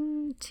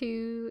dating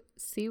to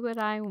see what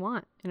I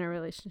want in a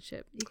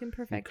relationship. You can You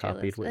perfect your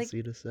copied list. what Like,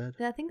 Zeta said.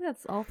 I think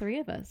that's all three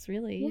of us,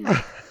 really.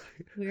 Yeah.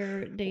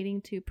 We're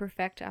dating to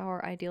perfect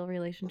our ideal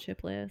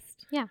relationship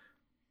list.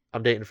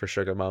 I'm dating for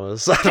sugar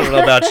mamas. I don't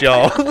know about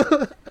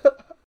y'all.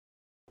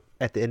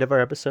 At the end of our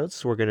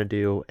episodes, we're going to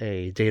do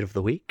a date of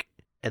the week,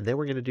 and then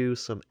we're going to do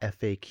some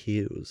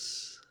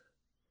FAQs.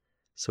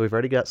 So we've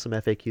already got some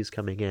FAQs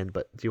coming in,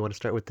 but do you want to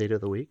start with date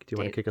of the week? Do you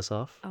want Date- to kick us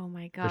off? Oh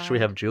my god. Or should we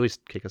have Julie's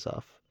kick us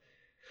off?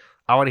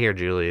 I want to hear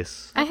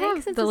Julie's. I I think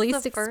have since the it's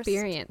least the first-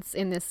 experience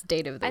in this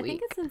date of the I week.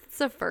 think since it's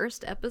the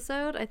first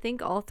episode, I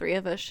think all three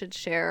of us should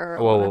share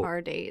one Well, of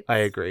our dates. I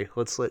agree.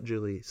 Let's let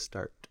Julie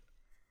start.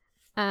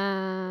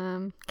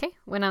 Okay.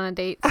 Went on a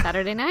date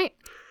Saturday night.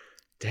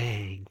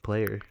 Dang,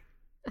 player.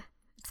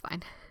 It's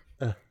fine.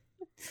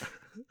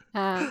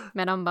 Uh.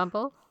 Met on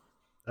Bumble.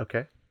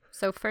 Okay.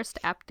 So first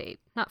app date.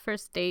 Not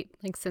first date,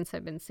 like since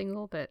I've been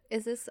single, but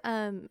Is this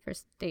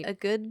first date. a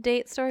good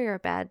date story or a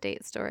bad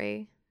date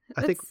story?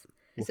 I think It's-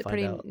 we'll Is it find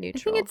pretty out. I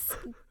neutral? think it's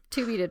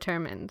to be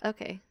determined.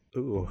 Okay.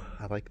 Ooh,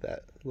 I like that.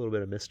 A little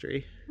bit of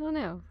mystery. I don't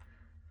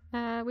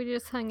know. We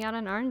just hung out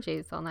on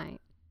Oranges all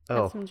night.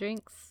 Oh, Had some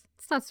drinks.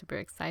 It's not super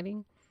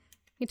exciting.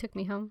 He took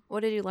me home What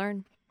did you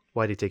learn?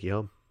 why'd he take you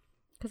home?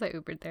 because I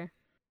Ubered there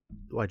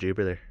Why'd you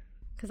Uber there?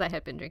 because I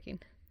had been drinking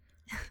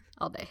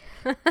all day.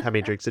 How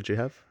many drinks did you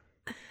have?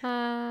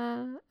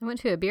 I went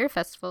to a beer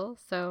festival,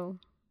 so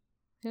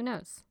who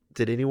knows?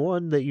 Did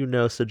anyone that you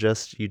know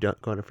suggest you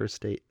don't go on a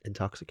first date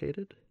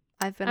intoxicated?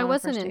 I've been. I on a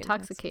wasn't first date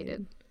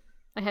intoxicated.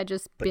 I had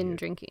just But been you-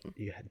 drinking.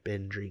 You had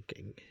been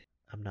drinking.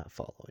 I'm not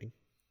following.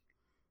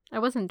 I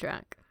wasn't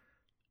drunk.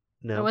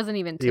 No, I wasn't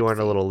even tipsy. you weren't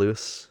a little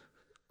loose,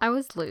 I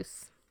was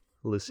loose.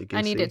 loosey goosey.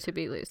 I needed to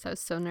be loose. I was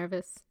so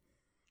nervous.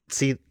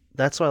 See,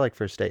 that's why I like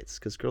first dates,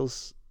 because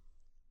girls,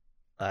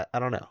 I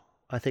don't know.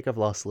 I think I've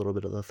lost a little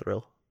bit of the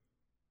thrill.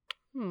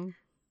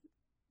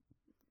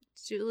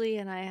 Julie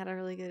and I had a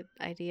really good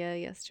idea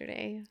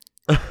yesterday.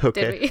 Okay.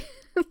 Did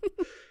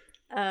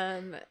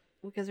we?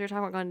 Because we were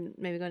talking about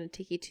maybe going to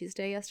Tiki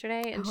Tuesday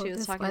yesterday, and Oh, she was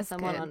this talking to was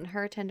someone good. on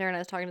her Tinder, and I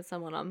was talking to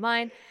someone on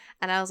mine,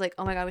 and I was like,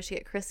 oh my god, we should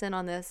get Chris in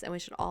on this, and we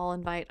should all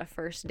invite a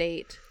first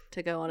date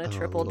to go on a Oh,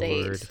 triple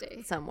Lord.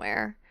 date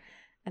somewhere.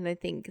 And I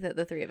think that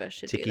the three of us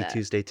should do Tiki that.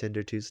 Tuesday,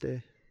 Tinder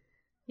Tuesday?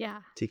 Yeah.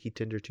 Tiki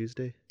Tinder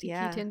Tuesday? Tiki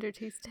Yeah. Tinder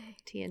Tuesday.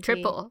 TNT.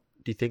 Triple.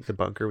 Do you think the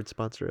bunker would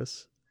sponsor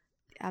us?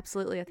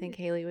 Absolutely, I think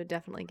Haley would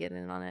definitely get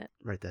in on it.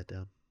 Write that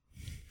down.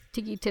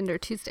 Tiki Tinder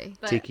Tuesday.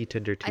 But Tiki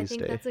Tinder I think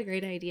Tuesday. that's a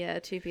great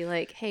idea to be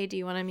like, hey, do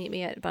you want to meet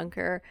me at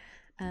Bunker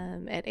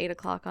at 8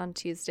 o'clock on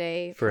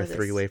Tuesday For a this-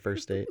 three-way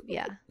first date.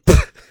 Yeah.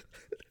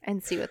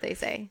 And see what they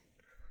say.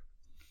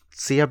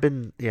 See, I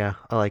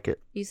like it.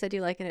 You said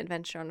you like an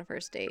adventure on a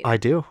first date. I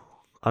do.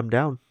 I'm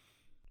down.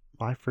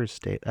 My first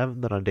date. I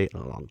haven't been on a date in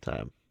a long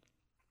time.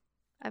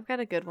 I've got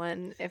a good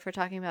one if we're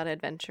talking about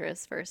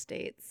adventurous first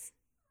dates.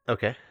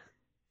 Okay.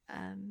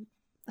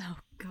 Oh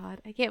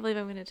God, I can't believe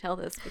I'm going to tell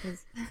this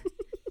because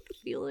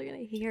people are going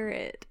to hear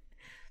it.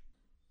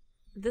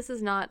 This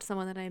is not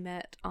someone that I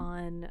met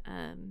on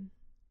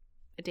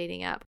a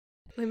dating app.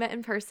 We met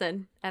in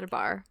person at a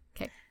bar.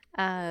 Okay.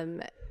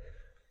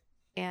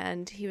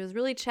 And he was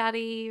really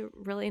chatty,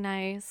 really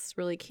nice,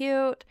 really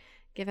cute.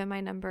 Give him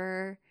my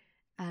number.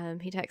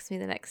 He texts me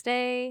the next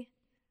day.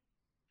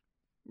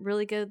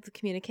 Really good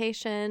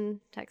communication,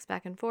 text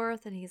back and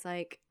forth, and he's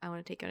like, I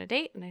want to take you on a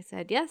date. And I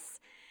said yes.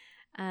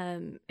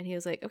 And he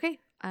was like, okay,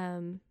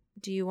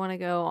 do you want to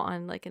go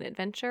on like an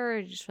adventure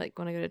or just like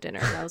want to go to dinner?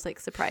 And I was like,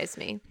 surprise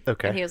me.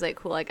 Okay. And he was like,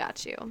 cool, I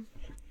got you.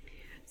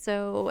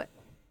 So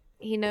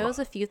he knows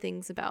a few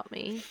things about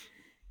me,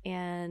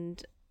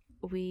 and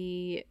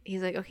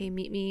he's like, okay,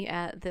 meet me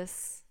at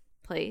this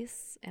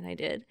place. And I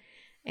did.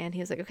 And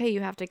he was like, okay,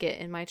 you have to get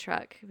in my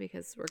truck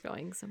because we're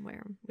going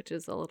somewhere, which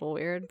is a little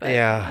weird, but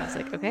Yeah. I was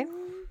like, okay.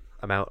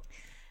 I'm out.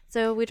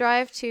 So we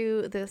drive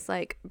to this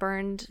like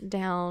burned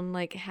down,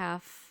 like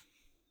half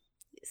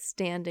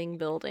standing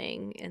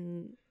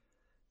building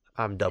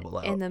I'm double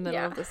out. in the middle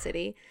Yeah. of the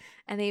city.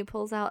 And he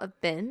pulls out a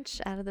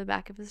bench out of the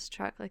back of his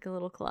truck, like a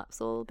little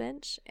collapsible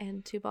bench,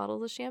 and 2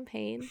 bottles of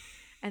champagne.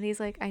 And he's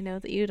like, I know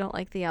that you don't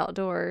like the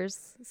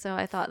outdoors, so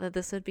I thought that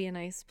this would be a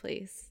nice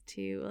place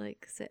to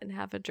like sit and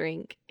have a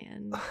drink.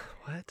 And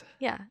What?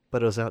 yeah,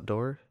 But it was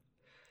outdoor?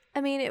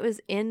 I mean, it was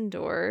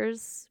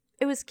indoors.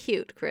 It was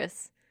cute,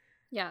 Chris.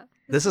 Yeah.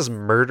 This is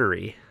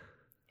murdery.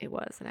 It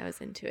was, and I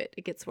was into it.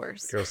 It gets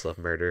worse. Girls love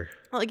murder.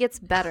 Well, it gets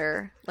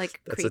better.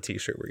 Like That's creep- a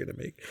t-shirt we're going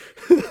to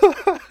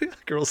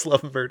make. Girls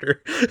love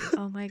murder.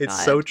 Oh my god,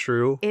 It's so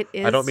true. It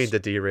is. I don't mean to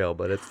derail,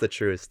 but it's the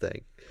truest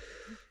thing.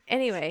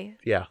 Anyway,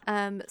 Yeah.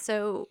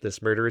 so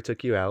This murderer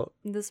took you out.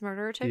 this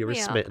murderer took You were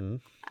me out.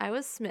 smitten. I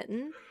was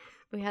smitten.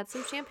 We had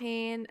some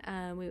champagne.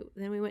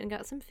 Then we went and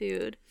got some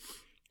food,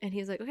 and he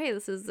was like, "Okay,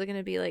 this is going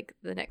to be like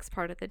the next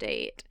part of the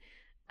date."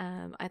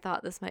 I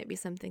thought this might be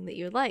something that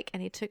you would like,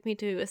 and he took me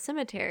to a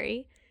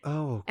cemetery,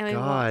 Oh, And we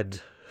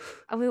God.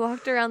 and we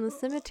walked around the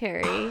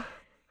cemetery.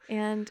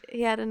 And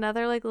he had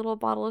another like little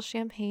bottle of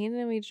champagne,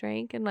 and we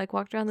drank and like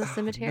walked around the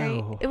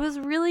cemetery. no. It was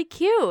really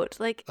cute.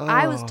 Like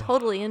I was Oh.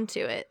 totally into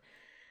it.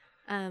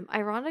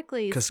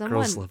 Ironically, Because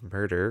someone girls love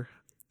murder.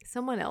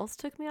 else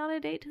took me on a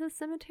date to the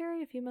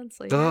cemetery a few months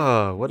later.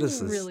 Duh, what It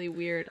is was this? really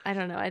weird. I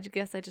don't know. I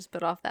guess I just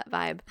put off that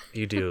vibe.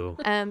 You do.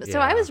 So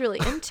I Yeah. was really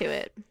into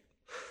it,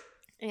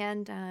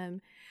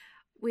 and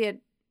we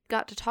had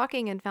got to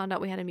talking and found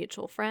out we had a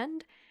mutual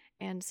friend.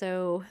 And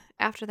so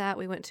after that,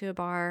 we went to a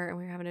bar and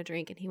we were having a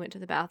drink, and he went to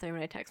the bathroom,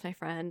 and I text my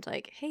friend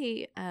like,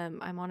 "Hey,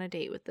 I'm on a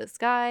date with this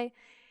guy.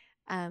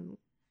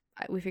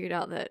 We figured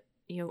out that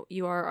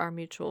you are our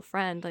mutual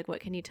friend. Like,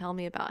 what can you tell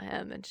me about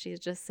him?" And she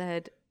just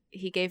said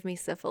he gave me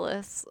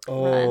syphilis. Run.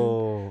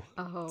 Oh,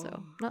 Oh.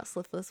 So not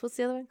syphilis. What's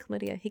the other one?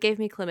 Chlamydia. He gave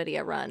me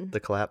chlamydia. Run. the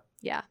clap.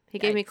 Yeah, he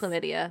gave me Yikes.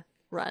 chlamydia.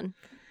 Run.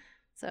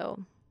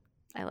 So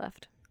I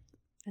left,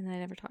 and then I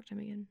never talked to him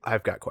again.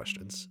 I've got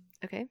questions.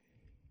 Okay.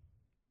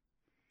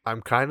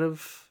 I'm kind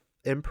of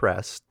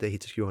impressed that he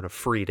took you on a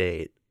free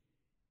date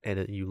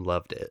and you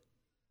loved it.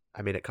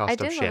 I mean, it cost I him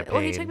did love it. champagne.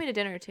 Well, he took me to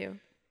dinner too.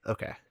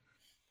 Okay.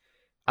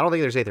 I don't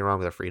think there's anything wrong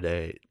with a free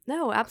date.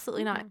 No,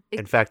 absolutely not.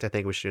 In fact, I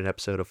think we should do an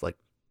episode of like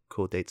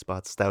cool date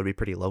spots. That would be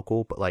pretty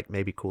local, but like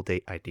maybe cool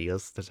date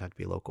ideas. Doesn't have to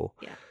be local.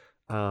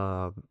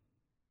 Yeah.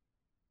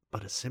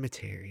 But a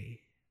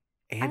cemetery,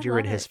 and I you're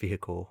in love his it.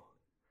 vehicle.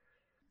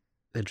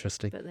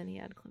 Interesting. But then he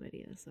had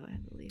chlamydia, so I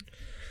had to leave.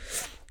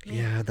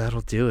 Yeah,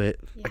 that'll do it.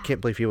 I Yeah. can't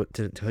believe he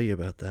didn't tell you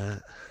about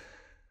that.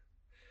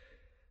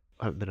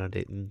 I haven't been on a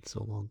date in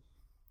so long.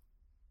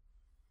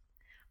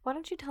 Why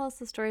don't you tell us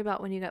the story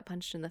about when you got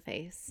punched in the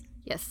face?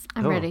 Yes,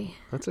 I'm Oh, ready.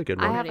 That's a good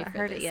I one. haven't Ready for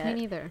heard it this. yet. Me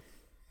neither.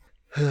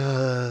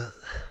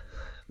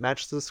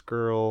 Matched this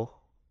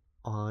girl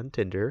on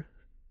Tinder.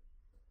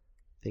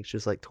 I think she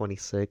was like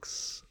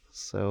 26.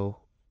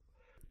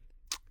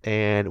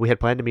 And we had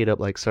planned to meet up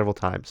like several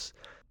times.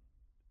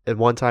 And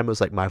one time it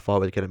was like my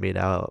fault we couldn't meet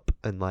up.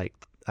 And like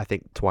I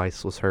think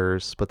twice was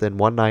hers. But then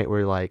one night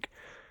we're like,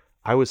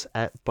 I was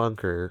at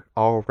Bunker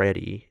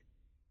already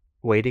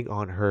waiting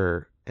on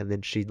her. And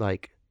then she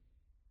like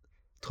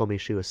told me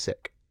she was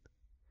sick.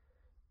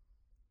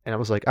 And I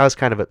was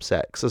kind of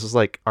upset because this was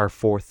like our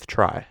 4th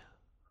try,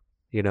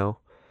 you know?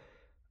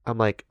 I'm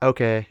like,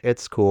 okay,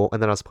 it's cool.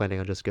 And then I was planning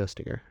on just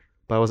ghosting her.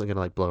 But I wasn't going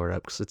to like blow her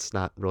up because it's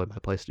not really my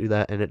place to do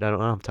that. And I don't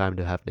have time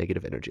to have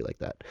negative energy like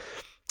that.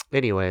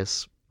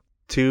 Anyways,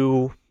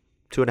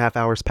 2.5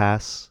 hours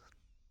pass.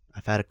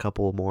 I've had a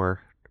couple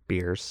more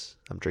beers.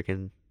 I'm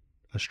drinking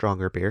a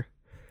stronger beer.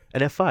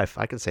 An F5.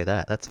 I can say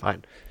that. That's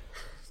fine.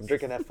 I'm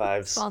drinking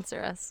F5s.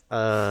 Sponsor us.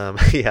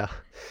 Yeah.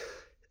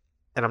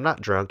 And I'm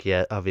not drunk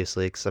yet,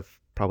 obviously, because I've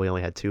probably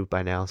only had 2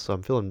 by now, so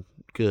I'm feeling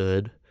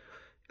good.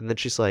 And then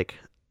she's like,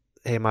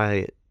 hey,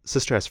 my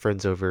sister has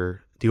friends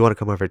over. Do you want to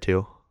come over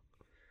too?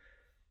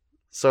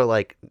 So,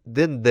 like,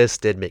 then this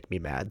did make me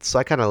mad. So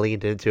I kind of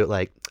leaned into it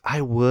like, I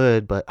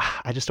would, but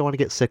I just don't want to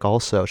get sick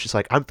also. She's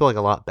like, I'm feeling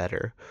a lot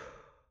better.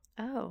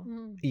 Oh.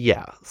 Mm.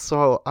 Yeah.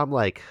 So I'm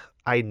like,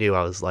 I knew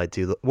I was lied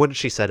to. When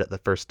she said it the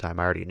first time,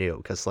 I already knew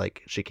because,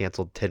 like, she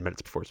canceled 10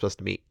 minutes before we're supposed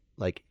to meet.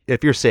 Like,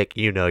 if you're sick,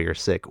 you know you're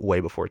sick way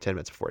before 10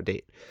 minutes before a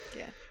date.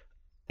 Yeah.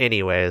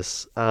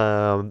 Anyways,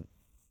 but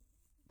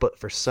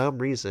for some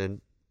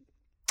reason,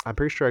 I'm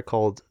pretty sure I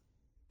called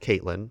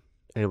Caitlin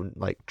and,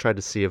 like, tried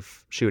to see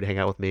if she would hang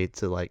out with me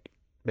to, like,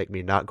 make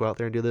me not go out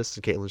there and do this.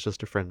 And Caitlin's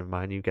just a friend of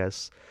mine. You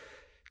guys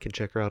can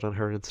check her out on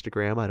her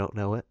Instagram. I don't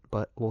know it,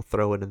 but we'll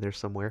throw it in there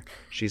somewhere.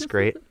 She's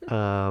great.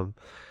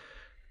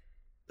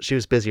 She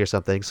was busy or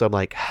something, so I'm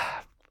like,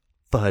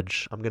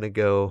 fudge, I'm gonna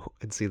go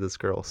and see this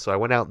girl. So I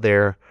went out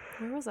there.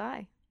 Where was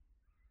I?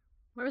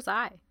 Where was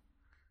I?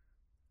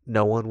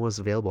 No one was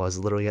available. I was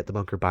literally at the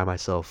Bunker by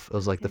myself. It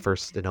was like the Okay.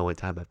 first and only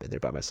time I've been there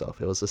by myself.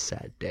 It was a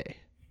sad day.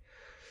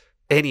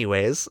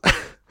 Anyways, I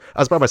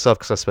was by myself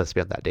because I was supposed to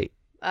be on that date.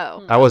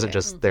 Oh. I wasn't okay.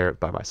 just there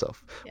by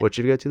myself. Yeah. Would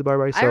you go to the bar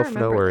by I yourself? remember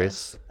No worries.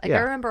 this. Like, I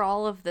Yeah. remember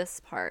all of this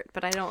part,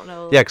 but I don't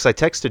know. Yeah, because I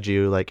texted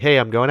you like, "Hey,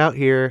 I'm going out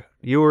here."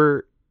 You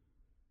were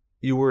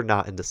You were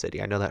not in the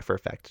city. I know that for a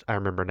fact. I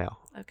remember now.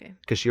 Okay.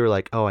 Because you were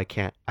like, oh, I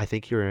can't. I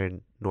think you were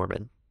in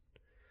Norman.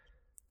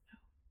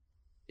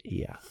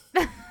 Yeah.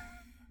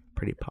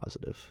 Pretty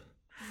positive.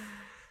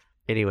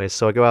 Anyway,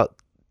 so I go out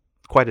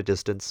quite a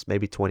distance,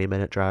 maybe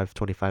 20-minute drive,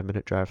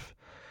 25-minute drive.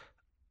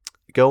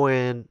 Go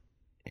in,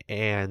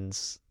 and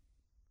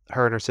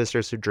her and her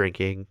sisters are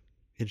drinking,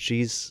 and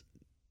she's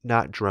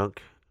not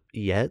drunk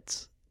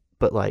yet,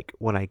 but like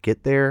when I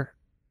get there,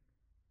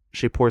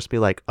 she pours me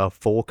like a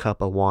full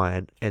cup of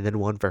wine and then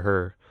one for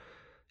her.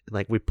 And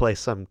like we play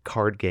some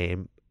card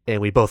game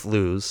and we both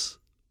lose.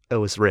 It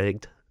was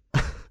rigged.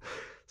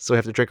 So we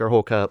have to drink our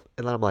whole cup.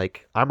 And then I'm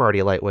like, I'm already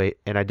a lightweight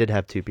and I did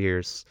have 2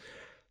 beers.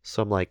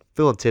 So I'm like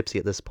feeling tipsy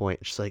at this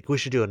point. She's like, we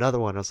should do another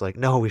one. I was like,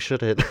 no, we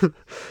shouldn't.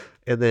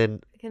 And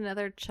then Like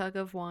another chug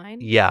of wine?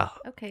 yeah,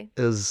 Okay.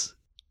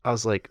 I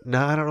was like,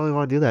 no, I don't really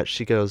want to do that.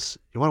 She goes,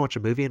 you want to watch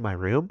a movie in my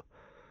room?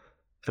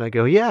 And I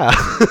go, yeah.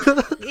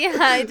 Yeah,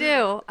 I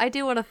do. I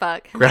do want to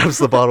fuck. Grabs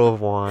the bottle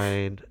of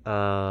wine,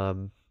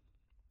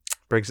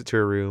 brings it to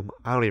her room.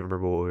 I don't even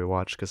remember what we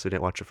watched because we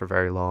didn't watch it for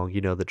very long.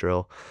 You know the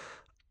drill.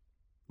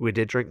 We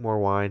did drink more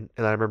wine.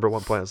 And I remember at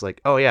one point I was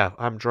like, oh yeah,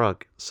 I'm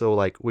drunk. So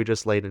like we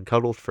just laid and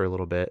cuddled for a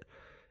little bit.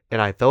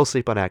 And I fell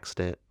asleep on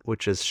accident,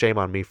 which is shame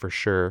on me for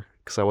sure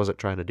because I wasn't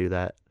trying to do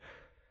that.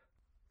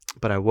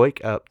 But I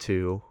wake up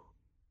to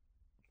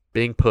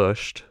being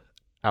pushed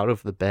out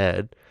of the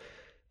bed.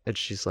 And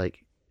she's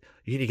like,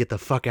 you need to get the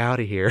fuck out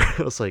of here.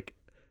 I was like,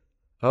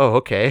 oh,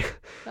 okay.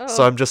 Oh.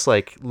 So I'm just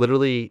like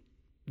literally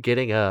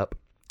getting up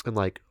and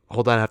like,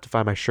 hold on, I have to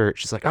find my shirt.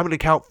 She's like, I'm going to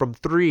count from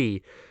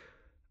 3.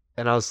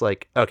 And I was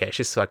like, okay,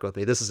 she's fucking with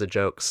me. This is a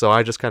joke. So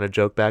I just kind of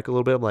joke back a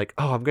little bit. I'm like,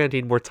 oh, I'm going to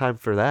need more time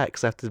for that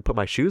because I have to put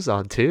my shoes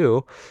on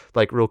too.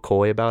 Like real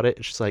coy about it.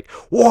 And she's like,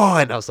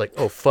 1. I was like,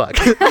 oh, fuck.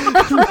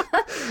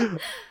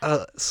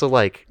 So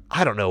like,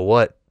 I don't know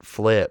what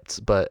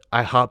flipped, but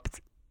I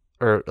hopped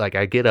or like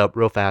I get up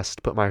real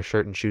fast, put my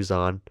shirt and shoes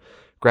on,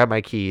 grab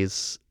my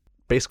keys,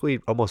 basically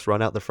almost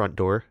run out the front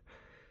door.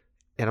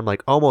 And I'm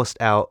like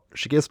almost out.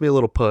 She gives me a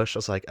little push. I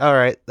was like, all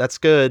right, that's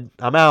good.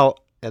 I'm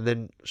out. And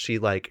then she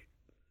like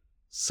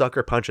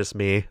sucker punches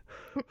me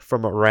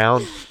from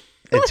around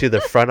into the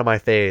front of my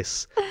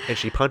face. And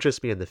she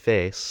punches me in the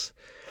face.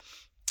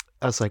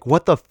 I was like,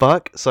 what the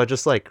fuck? So I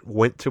just like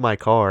went to my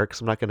car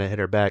because I'm not going to hit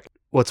her back.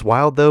 What's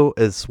wild though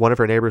is one of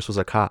her neighbors was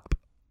a cop.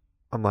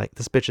 I'm like,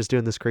 this bitch is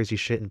doing this crazy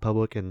shit in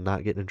public and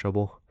not getting in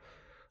trouble.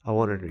 I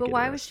wanted her to But get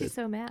why arrested. was she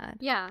so mad?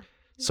 Yeah.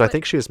 So I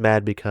think she was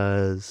mad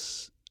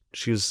because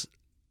she was.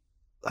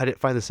 I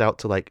didn't find this out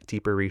till like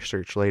deeper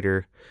research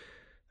later.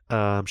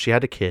 She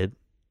had a kid,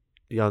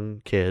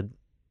 young kid,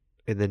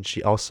 and then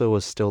she also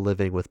was still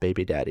living with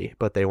baby daddy,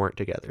 but they weren't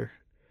together.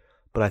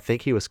 But I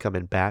think he was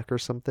coming back or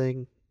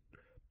something.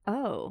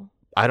 Oh,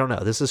 I don't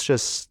know. This is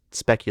just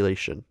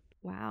speculation.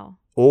 wow.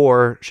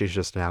 Or she's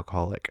just an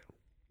alcoholic.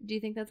 Do you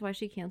think that's why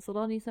she canceled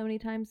on you so many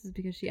times? Is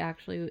because she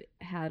actually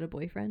had a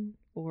boyfriend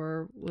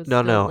or was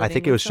No, still no. I living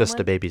think it with was just a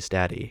someone? baby's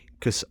daddy.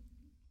 Because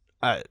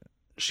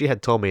she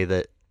had told me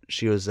that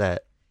she was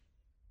at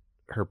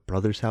her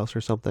brother's house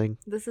or something.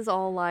 This is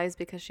all lies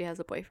because she has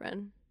a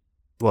boyfriend.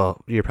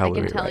 Well, you're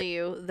probably I can tell right.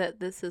 you that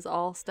this is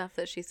all stuff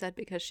that she said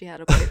because she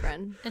had a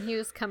boyfriend. And he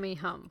was coming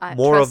home.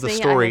 Moral of Trust the me,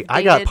 story, have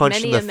I got dated punched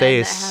in many the a man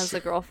face that has a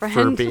girlfriend.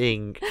 for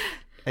being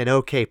an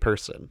okay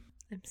person.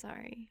 I'm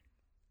sorry.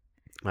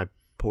 My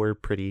poor,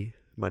 pretty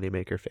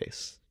moneymaker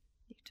face.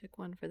 You took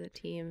one for the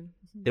team.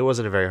 It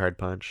wasn't a very hard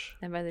punch.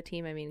 And by the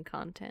team, I mean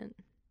content.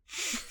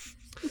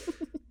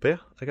 But yeah,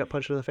 I got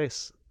punched in the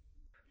face.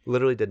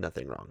 Literally did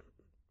nothing wrong.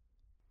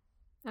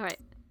 All right.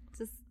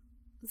 Just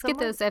Let's get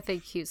those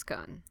FAQs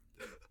going.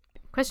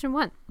 Question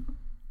 1.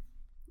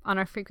 On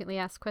our frequently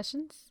asked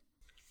questions,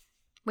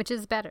 which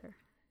is better,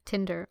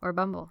 Tinder or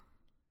Bumble?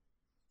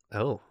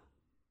 Oh.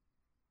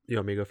 You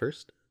want me to go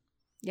first?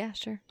 Yeah,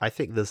 sure. I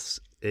think this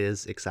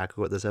is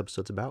exactly what this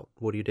episode's about.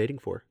 What are you dating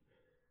for?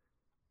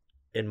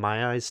 In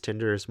my eyes,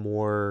 Tinder is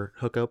more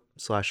hookup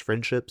 /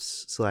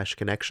 friendships /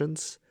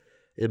 connections.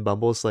 And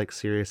Bumble's like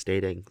serious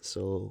dating.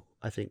 So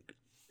I think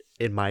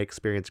in my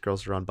experience,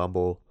 girls are on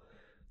Bumble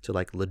to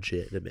like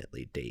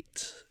legitimately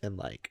date and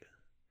like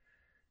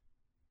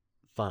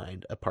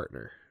find a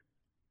partner.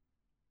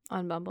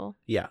 On Bumble.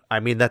 Yeah. I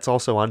mean, that's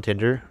also on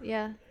Tinder,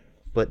 Yeah.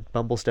 but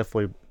Bumble's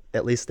definitely,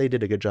 at least they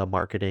did a good job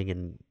marketing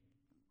and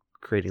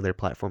creating their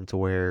platform to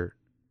where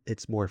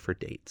it's more for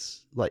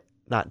dates. Like,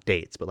 not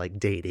dates, but like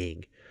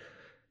dating.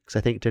 Because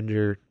I think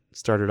Tinder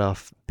started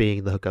off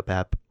being the hookup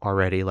app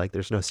already. Like,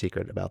 there's no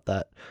secret about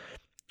that.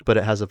 But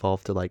it has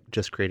evolved to like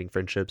just creating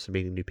friendships and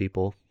meeting new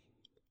people.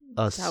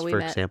 Us, That's how we for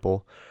met.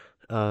 example.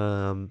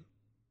 But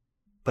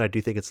I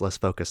do think it's less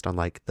focused on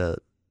like the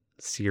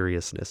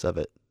seriousness of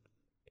it.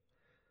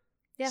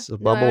 Yeah. So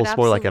No, I would Bumble's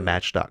more like a absolutely-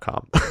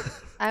 Match.com.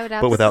 I would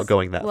but without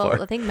going that well,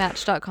 far. I think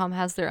Match.com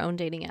has their own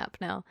dating app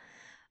now.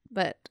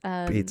 But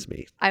Beats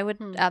me. I would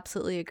Hmm.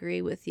 absolutely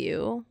agree with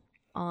you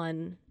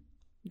on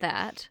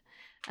that.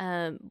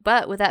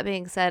 But with that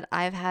being said,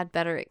 I've had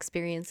better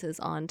experiences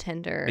on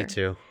Tinder. Me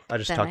too. I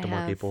just than talk I to more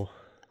have, people.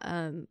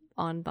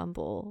 On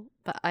Bumble,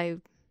 but I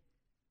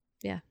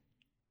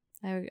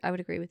I would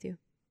agree with you.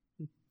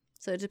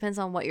 So it depends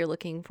on what you're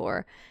looking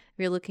for. If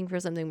you're looking for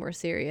something more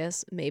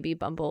serious, maybe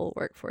Bumble will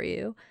work for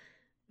you.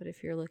 But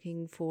if you're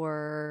looking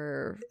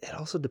for It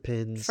also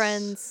depends.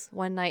 friends,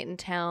 one night in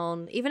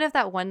town, even if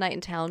that one night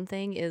in town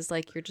thing is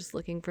like you're just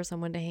looking for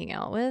someone to hang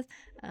out with,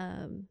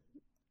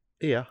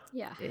 Yeah.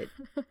 Yeah. it,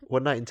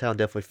 One Night in Town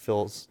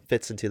definitely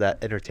fits into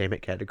that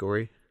entertainment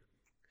category.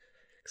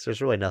 Because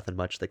there's really nothing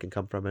much that can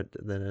come from it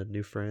than a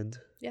new friend.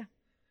 Yeah.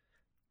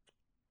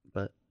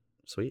 But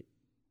sweet.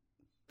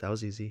 That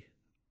was easy.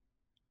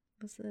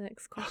 what's the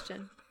next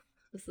question?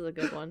 This is a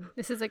good one.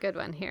 This is a good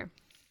one here.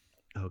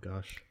 Oh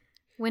gosh.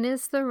 When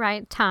is the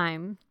right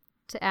time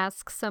to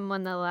ask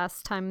someone the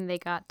last time they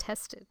got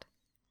tested?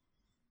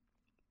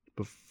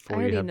 Before I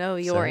you already have know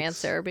your sex?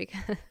 answer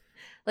because,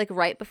 like,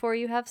 right before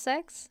you have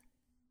sex.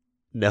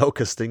 No,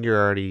 because then you're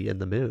already in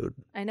the mood.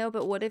 I know,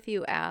 but what if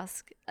you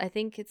ask? I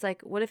think it's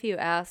like, what if you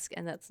ask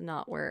and that's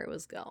not where it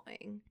was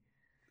going?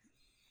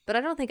 But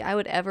I don't think I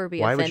would ever be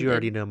Why offended. would you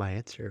already know my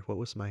answer? What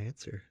was my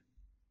answer?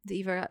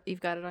 that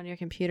you've got it on your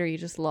computer. You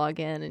just log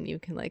in and you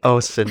can like. Oh,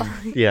 send.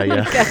 Yeah, yeah.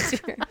 look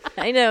at your-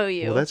 I know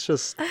you. Well, that's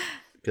just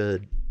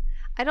good.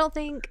 I don't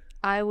think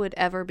I would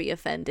ever be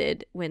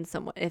offended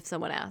if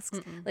someone asks.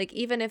 Mm-mm. Like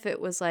even if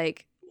it was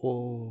like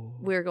Oh.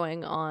 we're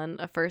going on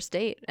a first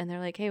date and they're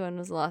like, "Hey, when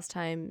was the last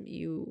time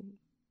you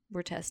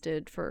were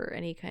tested for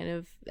any kind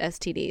of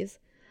STDs?"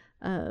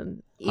 I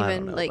don't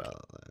Even know like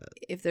about that.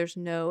 if there's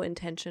no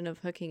intention of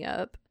hooking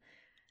up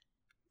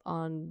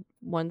on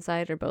one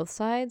side or both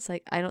sides,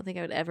 like I don't think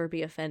I would ever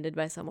be offended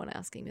by someone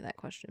asking me that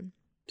question.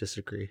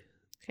 Disagree.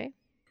 Okay.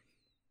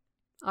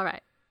 All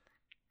right.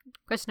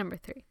 Question number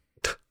 3.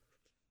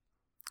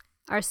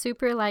 Are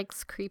super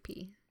likes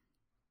creepy?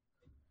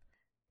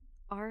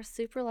 Are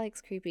super likes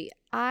creepy?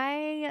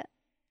 I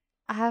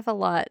have a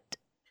lot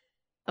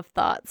of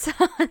thoughts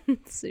on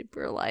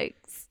super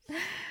likes.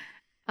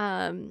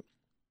 I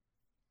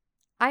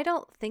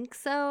don't think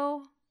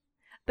so,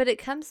 but it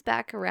comes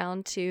back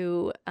around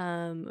to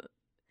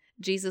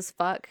Jesus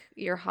fuck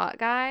your hot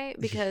guy,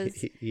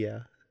 because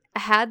yeah.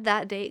 had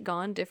that date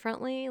gone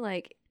differently,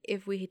 like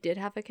if we did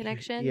have a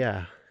connection,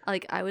 Yeah.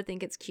 like I would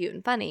think it's cute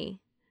and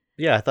funny.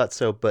 Yeah, I thought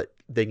so, but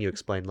then you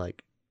explained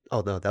like,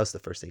 oh no, that was the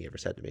first thing you ever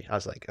said to me. I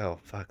was like, oh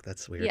fuck,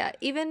 that's weird. Yeah,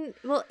 even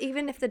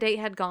if the date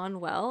had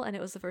gone well and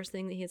it was the first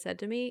thing that he had said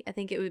to me, I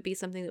think it would be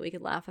something that we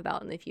could laugh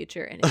about in the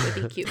future and it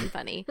would be cute and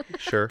funny.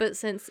 Sure. But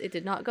since it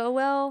did not go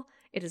well,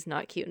 it is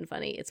not cute and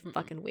funny. It's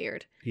fucking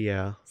weird.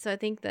 Yeah. So I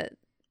think that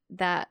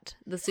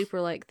the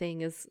super like thing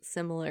is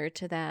similar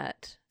to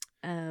that.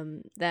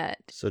 That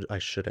So I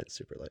shouldn't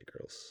super like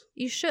girls.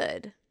 you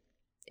should,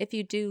 if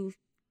you do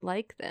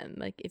like them,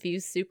 like if you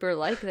super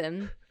like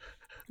them,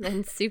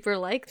 then super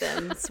like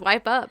them.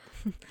 Swipe up.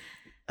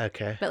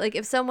 Okay. But like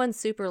if someone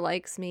super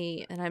likes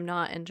me and I'm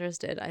not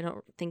interested, I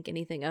don't think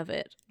anything of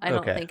it. I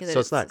don't think that so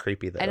it's not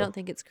creepy though. I don't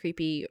think it's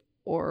creepy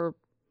or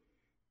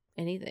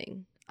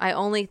anything. I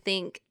only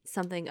think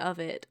something of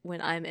it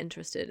when I'm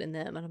interested in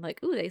them and I'm like,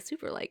 ooh, they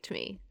super liked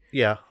me.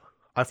 Yeah.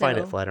 I find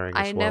it So, flattering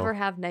I as well. never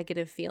have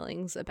negative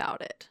feelings about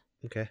it.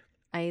 Okay.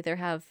 I either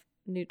have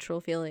neutral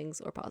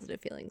feelings or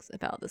positive feelings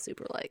about the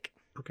super like.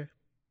 Okay.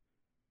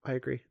 I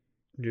agree.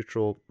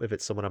 Neutral, if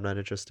it's someone I'm not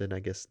interested in,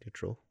 I guess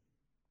neutral.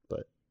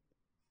 But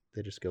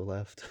they just go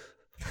left.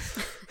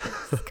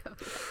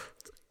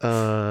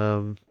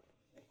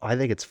 I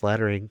think it's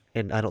flattering,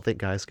 and I don't think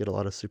guys get a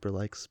lot of super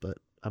likes, but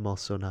I'm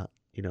also not,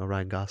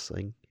 Ryan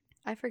Gosling.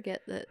 I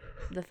forget that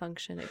the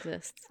function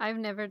exists. I've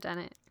never done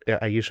it. Yeah,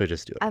 I usually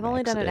just do it. I've on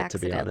only done it accident, to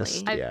be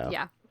honest. accidentally.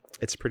 Yeah.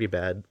 It's pretty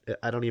bad.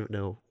 I don't even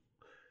know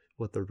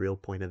what the real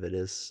point of it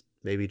is.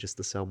 Maybe just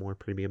to sell more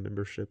premium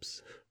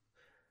memberships.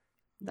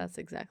 That's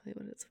exactly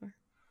what it's for.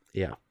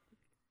 Yeah.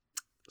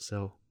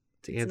 So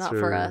to It's answer, not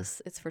for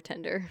us. It's for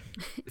Tinder.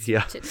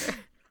 Yeah. Tinder.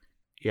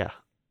 Yeah.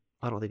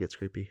 I don't think it's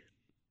creepy.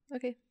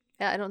 Okay.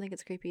 Yeah, I don't think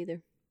it's creepy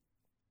either.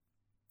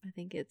 I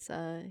think it's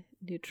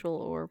neutral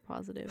or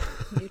positive.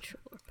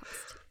 Neutral or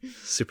positive.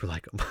 Super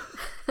like them.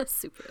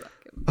 Super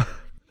like him.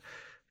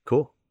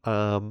 Cool.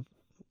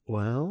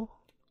 Well,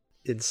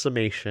 in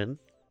summation,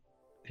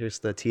 here's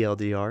the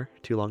TLDR.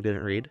 Too long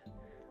didn't read.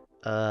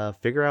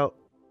 Figure out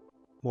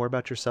more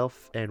about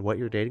yourself and what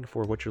you're dating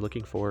for, what you're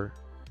looking for,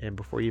 and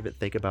before you even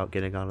think about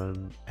getting on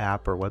an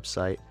app or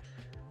website,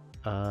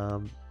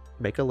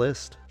 make a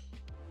list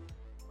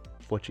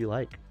of what you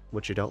like,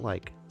 what you don't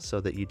like, so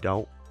that you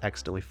don't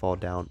accidentally fall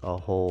down a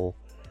hole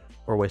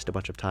or waste a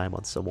bunch of time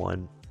on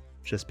someone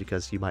just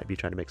because you might be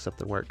trying to make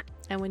something work.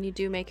 And when you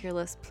do make your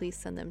list, please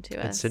send them to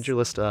us. And send your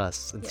list to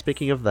us. And Yes.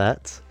 speaking of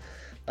that,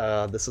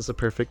 this is a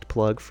perfect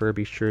plug for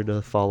be sure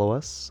to follow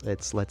us.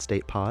 It's Let's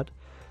Date Pod.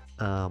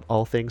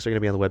 All things are going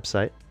to be on the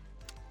website.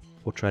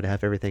 We'll try to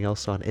have everything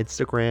else on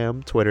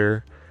Instagram,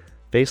 Twitter,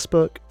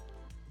 Facebook,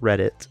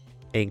 Reddit,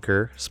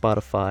 Anchor,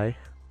 Spotify,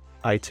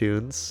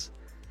 iTunes,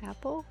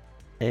 Apple?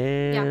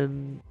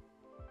 and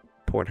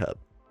Pornhub.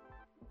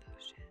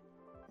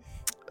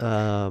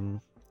 Oh,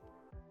 shit.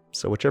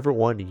 So whichever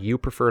one you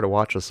prefer to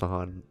watch us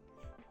on,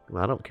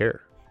 I don't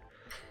care.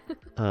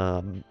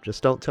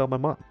 Just don't tell my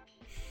mom.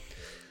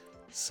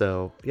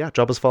 So yeah,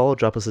 drop us a follow,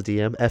 drop us a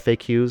DM,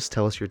 FAQs,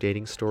 tell us your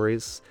dating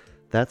stories.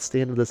 That's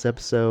the end of this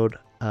episode.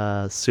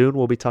 Soon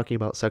we'll be talking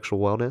about sexual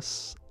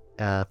wellness,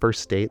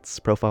 first dates,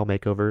 profile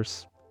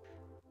makeovers.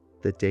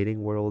 The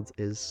dating world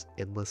is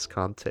endless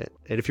content.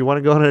 And if you want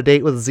to go on a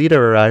date with Zeta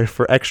or I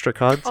for extra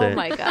content, Oh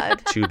my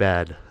god. too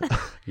bad.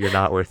 You're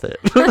not worth it.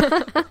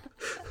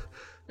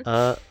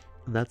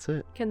 That's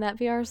it. Can that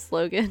be our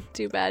slogan?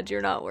 Too bad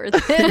you're not worth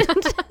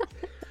it.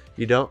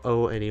 You don't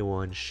owe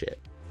anyone shit.